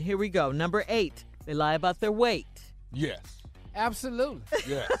men, here we go. Number 8, they lie about their weight. Yes. absolutely.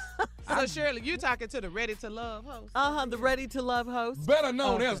 Yes. So, Shirley, you talking to the Ready to Love host? The Ready to Love host. Better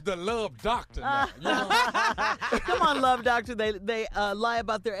known as the Love Doctor now. You know? Come on, Love Doctor. They lie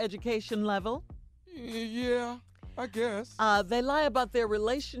about their education level. Yeah, I guess. They lie about their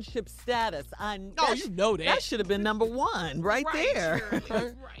relationship status. You know that. That should have been number 1 right there.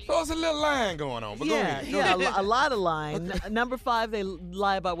 Okay. So it's a little line going on. But go ahead. A lot of lying. Number 5, they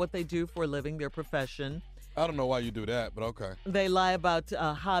lie about what they do for a living, their profession. I don't know why you do that, but okay. They lie about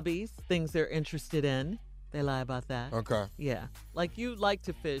hobbies, things they're interested in. They lie about that. Okay. Yeah. Like you like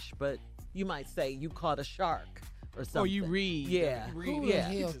to fish, but you might say you caught a shark or something. Or you read. Yeah. Who the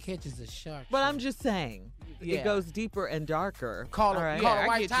hell catches a shark? But I'm just saying, it goes deeper and darker. Call a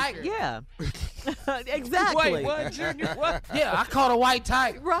white tiger. Yeah. Exactly. Wait, what, Junior? What? Yeah, I caught a white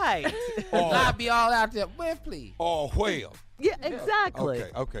tiger. Right. I'd be all out there. Well, please. Oh, whale. Yeah, exactly.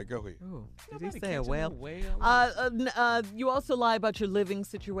 Okay, go ahead. Ooh, did he say a whale? whale. You also lie about your living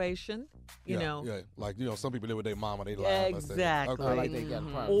situation. You know. Yeah, like, some people live with their mama, they lie. Exactly. Okay. Like they got a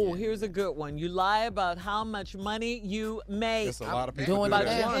problem. Oh, here's a good one. You lie about how much money you make. There's a lot of people doing do about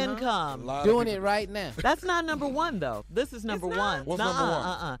that. your income. Doing it right now. That's not number 1, though. This is number 1. What's number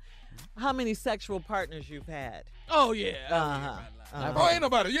 1? How many sexual partners you've had? Oh, yeah. Oh, ain't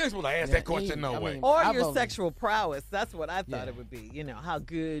nobody. You ain't supposed to ask that question no way. Or I've your only- sexual prowess. That's what I thought it would be. You know, how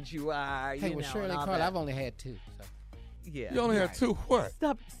good you are. Hey, with Shirley and all Carl, that. I've only had 2. So. Yeah. You only had 2 what?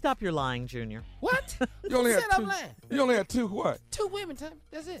 Stop your lying, Junior. What? You only had said 2. I'm lying. You only had 2 what? 2 women, Tommy.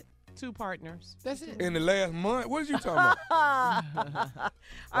 That's it. 2 partners. That's it. In the last month? What is you talking about?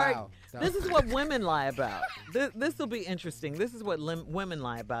 All right. Wow. This is what women lie about. This will be interesting. This is what women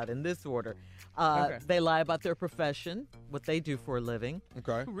lie about in this order. They lie about their profession, what they do for a living.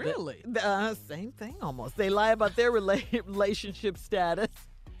 Okay. Really? Same thing almost. They lie about their relationship status.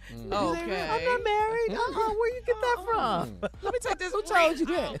 Okay. I'm not married. Where you get that from? Let me take this. Who told you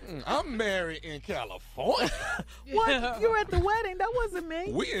that? I'm married in California. What? You were at the wedding. That wasn't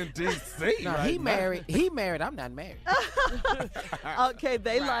me. We in D.C. No, right he now. married. He married. I'm not married. Okay,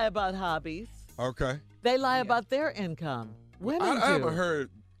 they lie about hobbies. Okay. They lie about their income. Women I do. haven't heard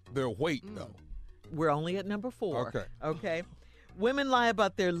their weight, though. We're only at number 4. Okay. Okay. Women lie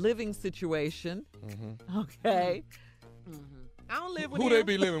about their living situation. Mm-hmm. Okay. I don't live with Who him. they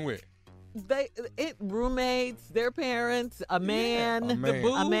be living with? Roommates, their parents, a man, A man.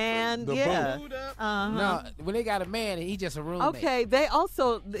 a man, The yeah. boo. No, when they got a man, he just a roommate. Okay, they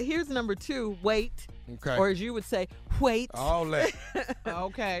also, here's number 2, weight. Okay. Or as you would say, wait. All that.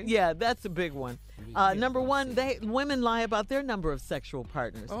 Okay. Yeah, that's a big one. Number 1, women lie about their number of sexual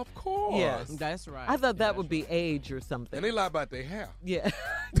partners. Of course. Yes. That's right. I thought that would be age or something. And they lie about their hair. Yeah.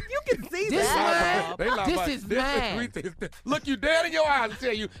 You can see This that. mine. This is mine. Look you dead in your eyes and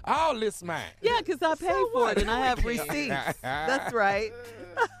tell you, all this mine. Yeah, because I paid for it and I have receipts. That's right.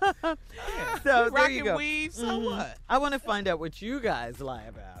 So there you go. Weave, so what? I want to find out what you guys lie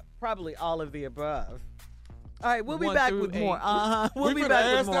about. Probably all of the above. All right, we'll be back with more. We'll be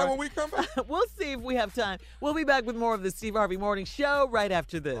back with more. That when we come back? We'll see if we have time. We'll be back with more of the Steve Harvey Morning Show right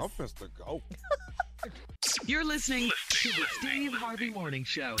after this. I'm finna go. You're listening to the Steve Harvey Morning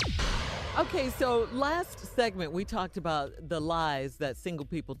Show. Okay, so last segment we talked about the lies that single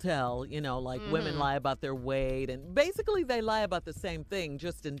people tell, like women lie about their weight, and basically they lie about the same thing,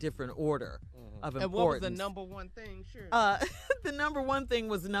 just in different order of importance. And what was the number one thing? Sure. The number one thing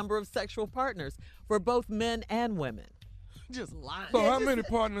was the number of sexual partners for both men and women. Just lying. So how many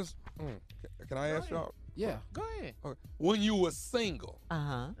partners? Can I ask y'all? Yeah. Go ahead. Okay. When you were single,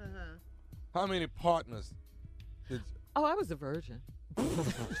 how many partners did Oh, I was a virgin.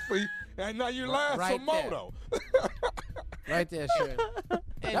 and now you lying Right some more, though. Right there, Sheryl.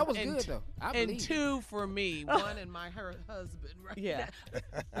 That was good, though. I And believe 2 for me, 1 and her husband. Right. Yeah.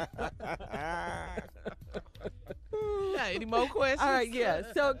 Yeah. Any more questions? All right, yeah.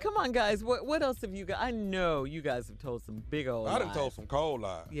 So come on, guys. What else have you got? I know you guys have told some big old I done lies. told some cold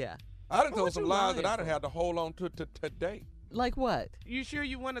lies. Yeah. I done told what some you lies that lying I done had to hold on to today. Like what? You sure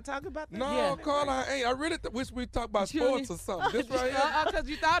you want to talk about that? No, Carla, I ain't. I really wish we talk about sports or something. This right here. Because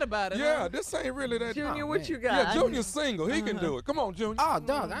you thought about it. Yeah, huh? this ain't really that. Junior, what you got? Yeah, Junior's single. He can do it. Come on, Junior. Oh,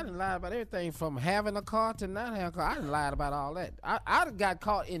 dog, I didn't lie about everything from having a car to not having a car. I didn't lie about all that. I got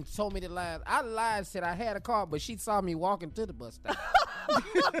caught in so many lies. I lied, said I had a car, but she saw me walking to the bus stop.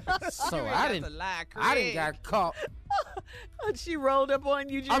 So I didn't got caught. And she rolled up on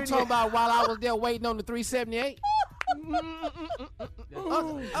you, Junior. I'm talking about while I was there waiting on the 378.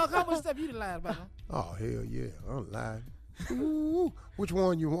 How much stuff you done lied about? Huh? Oh, hell yeah. I'm lying. Ooh, which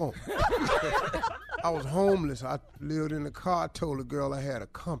one you want? I was homeless. I lived in the car. I told the girl I had a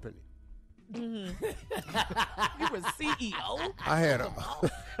company. You were CEO? I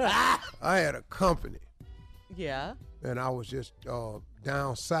had a company. Yeah. And I was just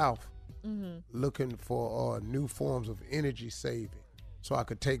down south looking for new forms of energy saving so I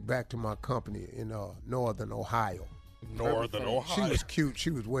could take back to my company in northern Ohio. Northern Ohio. She was cute. She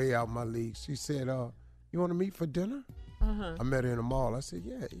was way out my league. She said, you want to meet for dinner? I met her in the mall. I said,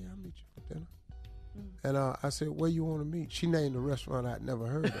 yeah, I'll meet you for dinner. And I said, where you want to meet? She named a restaurant I'd never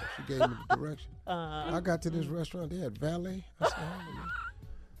heard of. She gave me the direction. I got to this restaurant. They had valet. I said,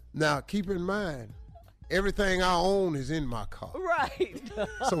 now, keep in mind, everything I own is in my car. Right.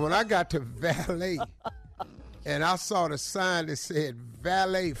 So when I got to valet, and I saw the sign that said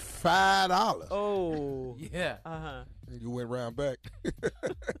valet $5. Oh. Yeah. You went round back.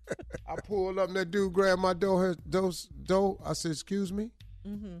 I pulled up and that dude grabbed my door. I said, excuse me?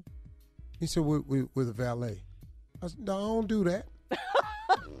 He said, with a valet. I said, no, I don't do that.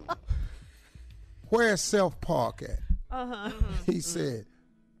 Where's self-park at? He said,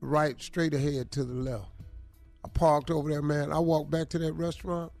 right straight ahead to the left. I parked over there, man. I walked back to that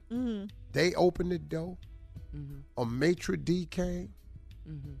restaurant. They opened the door. A maitre d' came.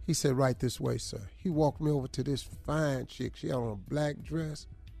 He said, right this way, sir. He walked me over to this fine chick. She had on a black dress.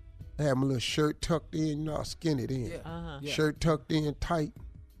 I had my little shirt tucked in. You know, I skinned it in. Shirt tucked in tight.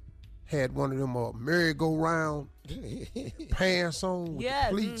 Had one of them merry-go-round pants on with the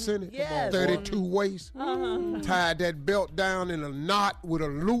pleats in it. 32 waist. Tied that belt down in a knot with a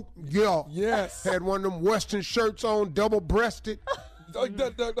loop. Yes. Had one of them Western shirts on, double-breasted.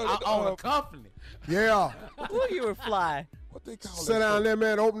 On a company. Yeah. Ooh, you were fly. What they call Sat down there,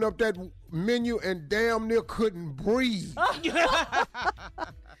 man, opened up that menu and damn near couldn't breathe.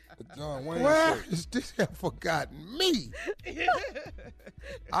 John Wayne Where shirt. is this? Have forgotten me.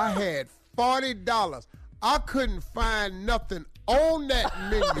 I had $40. I couldn't find nothing on that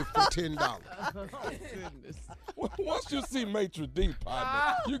menu for $10. Oh, goodness. Once you see maitre d',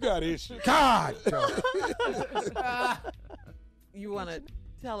 partner, you got issues. God. You want to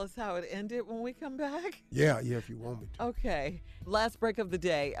tell us how it ended when we come back? Yeah, if you want me to. Okay. Last break of the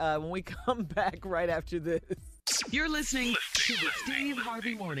day when we come back right after this. You're listening to the Steve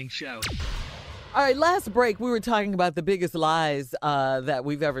Harvey Morning Show. All right, last break, we were talking about the biggest lies that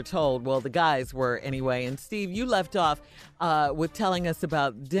we've ever told. Well, the guys were anyway. And Steve, you left off with telling us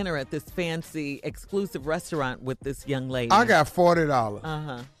about dinner at this fancy, exclusive restaurant with this young lady. I got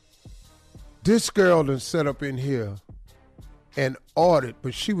 $40. This girl done set up in here and ordered,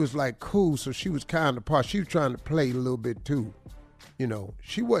 but she was like cool, so she was kind of part. She was trying to play a little bit too. You know,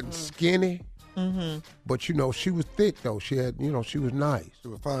 she wasn't skinny, but you know, she was thick though. She had, you know, she was nice. She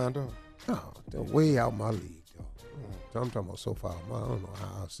was fine though. No, they're way out my league though. I'm talking about so far. I don't know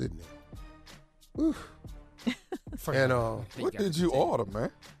how I was sitting there. Oof. And what did you order, man?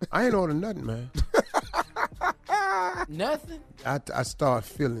 I ain't ordered nothing, man. Nothing? I started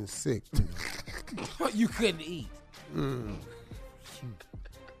feeling sick. You couldn't eat.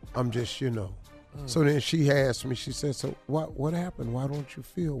 I'm just, So then she asked me, she said, so what happened? Why don't you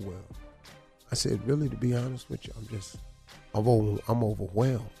feel well? I said, really, to be honest with you, I'm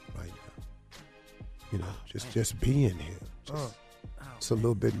overwhelmed right now. Just being here. It's a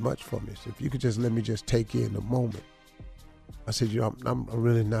little bit much for me. So if you could just let me just take in the moment. I said, I'm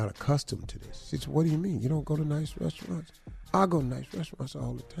really not accustomed to this. She said, what do you mean? You don't go to nice restaurants? I go to nice restaurants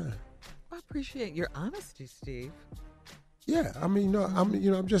all the time. I appreciate your honesty, Steve. Yeah,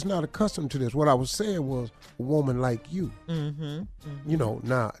 I'm just not accustomed to this. What I was saying was a woman like you.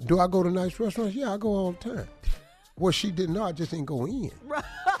 Now, do I go to nice restaurants? Yeah, I go all the time. Well, she didn't know. I just didn't go in.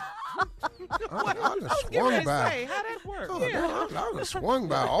 I done swung by. How'd that work? I done swung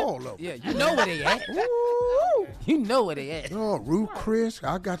by all of them. Yeah, you know where they at. You know where they at. Oh, Ruth Chris,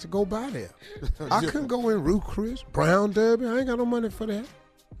 I got to go by there. I couldn't go in Ruth Chris, Brown Derby. I ain't got no money for that.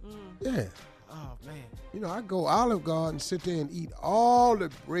 Yeah. Oh, man. I go Olive Garden, sit there and eat all the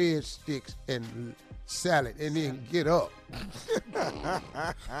breadsticks and salad, and then get up.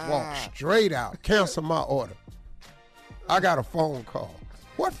 Walk straight out, cancel my order. I got a phone call.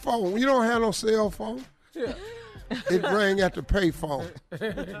 What phone? You don't have no cell phone? Yeah. It rang at the pay phone.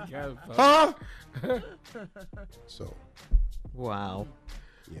 Huh? So. Wow.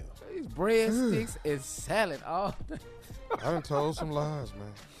 Yeah. These breadsticks and salad all day. I done told some lies,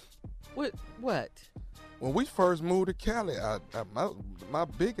 man. What? When we first moved to Cali, my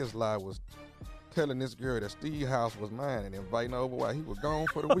biggest lie was telling this girl that Steve's house was mine and inviting her over while he was gone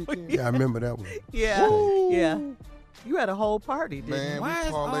for the weekend. Yeah, I remember that one. Yeah. Woo! Yeah. You had a whole party, didn't you? Man,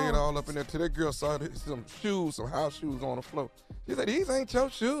 we parlayed all up in there till that girl saw some house shoes on the floor. She said, these ain't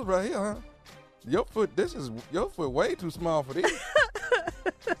your shoes right here, huh? Your foot way too small for these.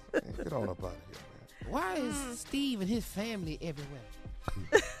 Man, get on up out of here, man. Why is Steve and his family everywhere?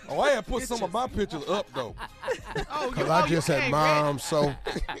 I had put some of my pictures up, though. Because I just had mom, so.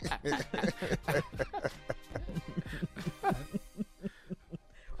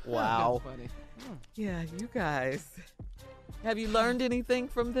 Wow. Yeah, you guys. Have you learned anything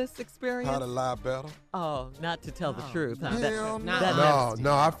from this experience? How to lie better. Oh, not to tell the truth. Huh? Hell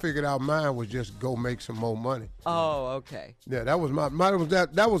No, I figured out mine was just go make some more money. Oh, okay. Yeah, that was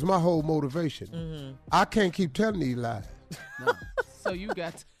that was my whole motivation. Mm-hmm. I can't keep telling these lies. No. So you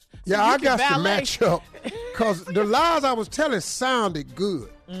got to. Yeah, I got to match up because the lies I was telling sounded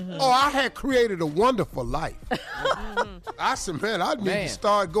good. Mm-hmm. Oh, I had created a wonderful life. I said, man, I need to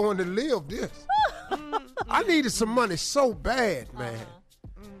start going to live this. I needed some money so bad, man,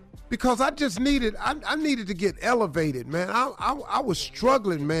 because I just needed, I needed to get elevated, man. I was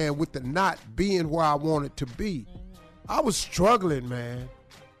struggling, man, with the not being where I wanted to be. I was struggling, man.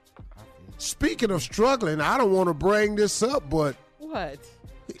 Speaking of struggling, I don't want to bring this up, but what?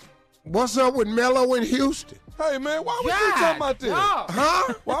 What's up with Melo in Houston? Hey, man, why we keep talking about this?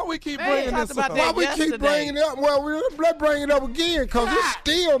 Huh? Why we keep bringing this up? Why we keep bringing it up? Well, let's bring it up again because it's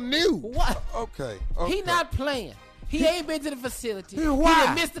still new. What? Okay. He not playing. He ain't been to the facility. Yeah, why? He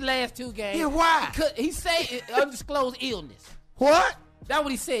done missed the last 2 games. Yeah, why? Because he say undisclosed illness. What? That's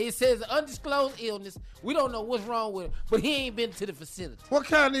what he said. It says undisclosed illness. We don't know what's wrong with him, but he ain't been to the facility. What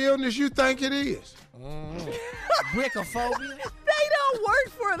kind of illness you think it is? Brickophobia. They don't work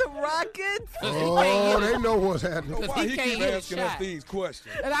for the Rockets. Oh, they know what's happening. Why he keep asking us these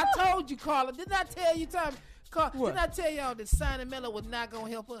questions? And I told you, Carla, didn't I tell you, Tommy? Didn't I tell y'all that signing Melo was not going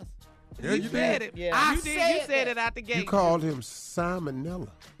to help us? Yeah, you said it. Yeah. You said it out the gate. You called him Salmonella.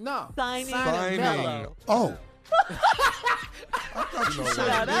 No. Signing Melo. Oh. I thought you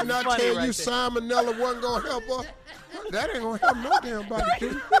said, didn't I tell you Salmonella wasn't going to help us? That ain't going to help no damn body,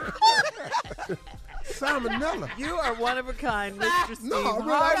 dude. Salmonella. You are one of a kind, Mr. Steve. No,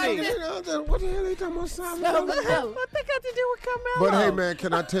 Harvey. what the hell are they talking about Salmonella? What they got to do with Carmelo? But hey, man,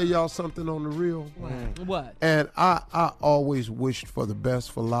 can I tell y'all something on the real? What? And I always wished for the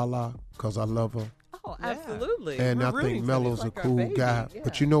best for Lala because I love her. Oh, absolutely. And We're I think rooting for Melo's this, a like cool our baby. guy. Yeah.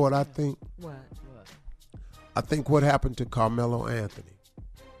 But you know what I think? What? I think what happened to Carmelo Anthony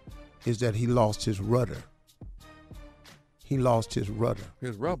is that he lost his rudder. He lost his rudder.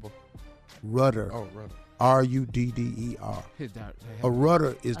 His rubber. Rudder. Oh, rudder. R-U-D-D-E-R. A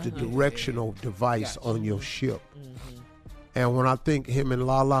rudder is the directional device on your ship. Mm-hmm. And when I think him and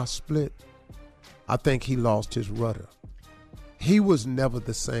Lala split, I think he lost his rudder. He was never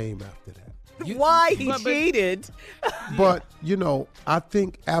the same after that. Why he cheated? But, I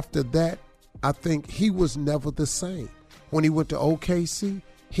think after that, I think he was never the same. When he went to OKC,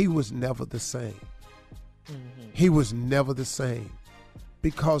 he was never the same. He was never the same.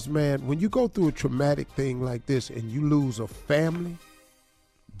 Because, man, when you go through a traumatic thing like this and you lose a family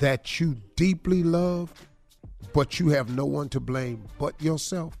that you deeply love, but you have no one to blame but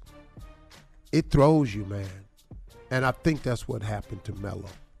yourself, it throws you, man. And I think that's what happened to Melo.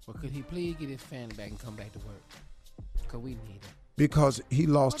 Well, could he please get his family back and come back to work? Because we need it. Because he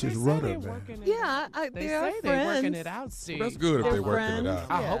lost his rudder, man. Yeah, They they are say friends. they're working it out, Steve. That's good if they're working it out.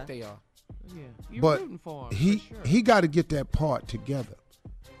 I hope they are. Yeah, you're But rooting for him. he got to get that part together.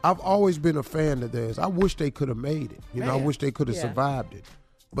 I've always been a fan of theirs. I wish they could have made it. I wish they could have survived it.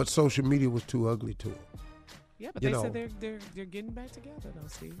 But social media was too ugly to them. Yeah, but they said they're getting back together, though,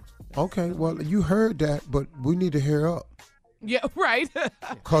 Steve. Okay, well, you heard that, but we need to hear up. Yeah, right.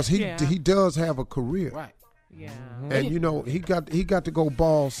 Because he does have a career. Right. Yeah. And, he got to go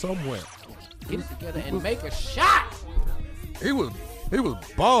ball somewhere. Get it together and make a shot. He was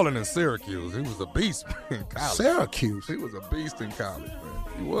balling in Syracuse. He was a beast in college. Syracuse? He was a beast in college, man.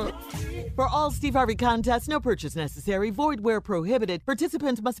 He was. For all Steve Harvey contests, no purchase necessary, void where prohibited.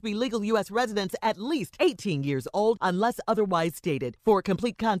 Participants must be legal U.S. residents at least 18 years old unless otherwise stated. For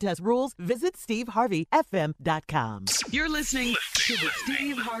complete contest rules, visit SteveHarveyFM.com. You're listening to the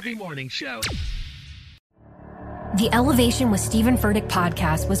Steve Harvey Morning Show. The Elevation with Stephen Furtick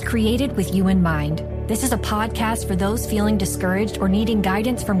podcast was created with you in mind. This is a podcast for those feeling discouraged or needing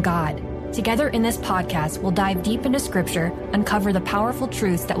guidance from God. Together in this podcast, we'll dive deep into Scripture, uncover the powerful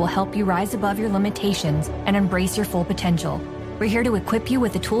truths that will help you rise above your limitations and embrace your full potential. We're here to equip you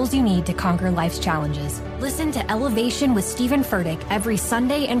with the tools you need to conquer life's challenges. Listen to Elevation with Stephen Furtick every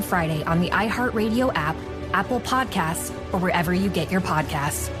Sunday and Friday on the iHeartRadio app, Apple Podcasts, or wherever you get your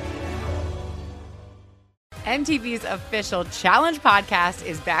podcasts. MTV's official Challenge podcast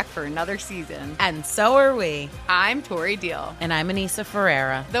is back for another season. And so are we. I'm Tori Deal. And I'm Anissa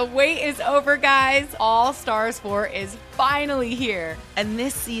Ferreira. The wait is over, guys. All Stars 4 is finally here. And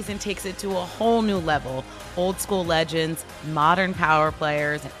this season takes it to a whole new level. Old school legends, modern power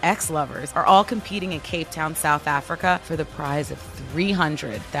players, and ex-lovers are all competing in Cape Town, South Africa for the prize of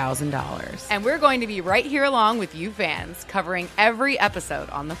 $300,000. And we're going to be right here along with you fans, covering every episode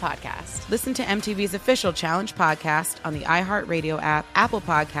on the podcast. Listen to MTV's official Challenge podcast on the iHeartRadio app, Apple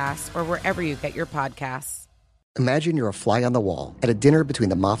Podcasts, or wherever you get your podcasts. Imagine you're a fly on the wall at a dinner between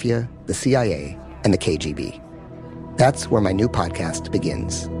the mafia, the CIA, and the KGB. That's where my new podcast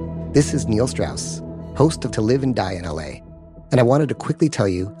begins. This is Neil Strauss, host of To Live and Die in LA. And I wanted to quickly tell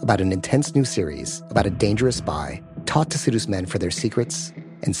you about an intense new series about a dangerous spy taught to seduce men for their secrets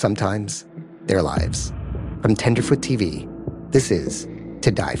and sometimes their lives. From Tenderfoot TV, this is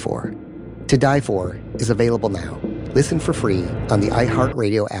To Die For. To Die For is available now. Listen for free on the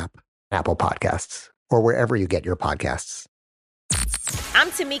iHeartRadio app, Apple Podcasts, or wherever you get your podcasts. I'm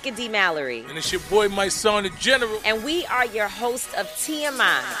Tamika D. Mallory. And it's your boy, my son, the General. And we are your hosts of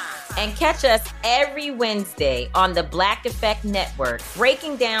TMI. And catch us every Wednesday on the Black Effect Network,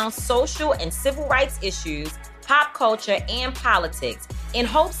 breaking down social and civil rights issues, pop culture, and politics in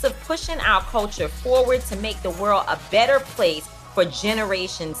hopes of pushing our culture forward to make the world a better place for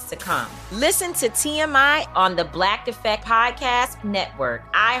generations to come. Listen to TMI on the Black Effect Podcast Network,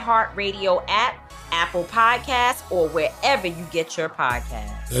 iHeartRadio app, Apple Podcasts, or wherever you get your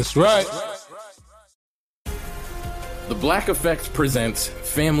podcasts. That's right. The Black Effect presents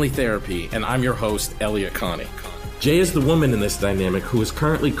Family Therapy, and I'm your host, Elliot Connie. Jay is the woman in this dynamic who is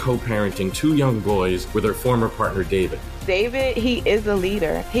currently co-parenting 2 young boys with her former partner, David. David, he is a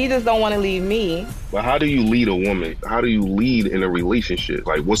leader. He just don't want to leave me. But how do you lead a woman? How do you lead in a relationship?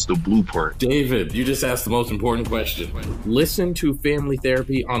 Like, what's the blueprint? David, you just asked the most important question. Listen to Family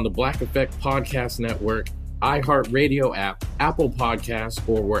Therapy on the Black Effect Podcast Network, iHeartRadio app, Apple Podcasts,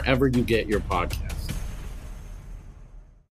 or wherever you get your podcasts.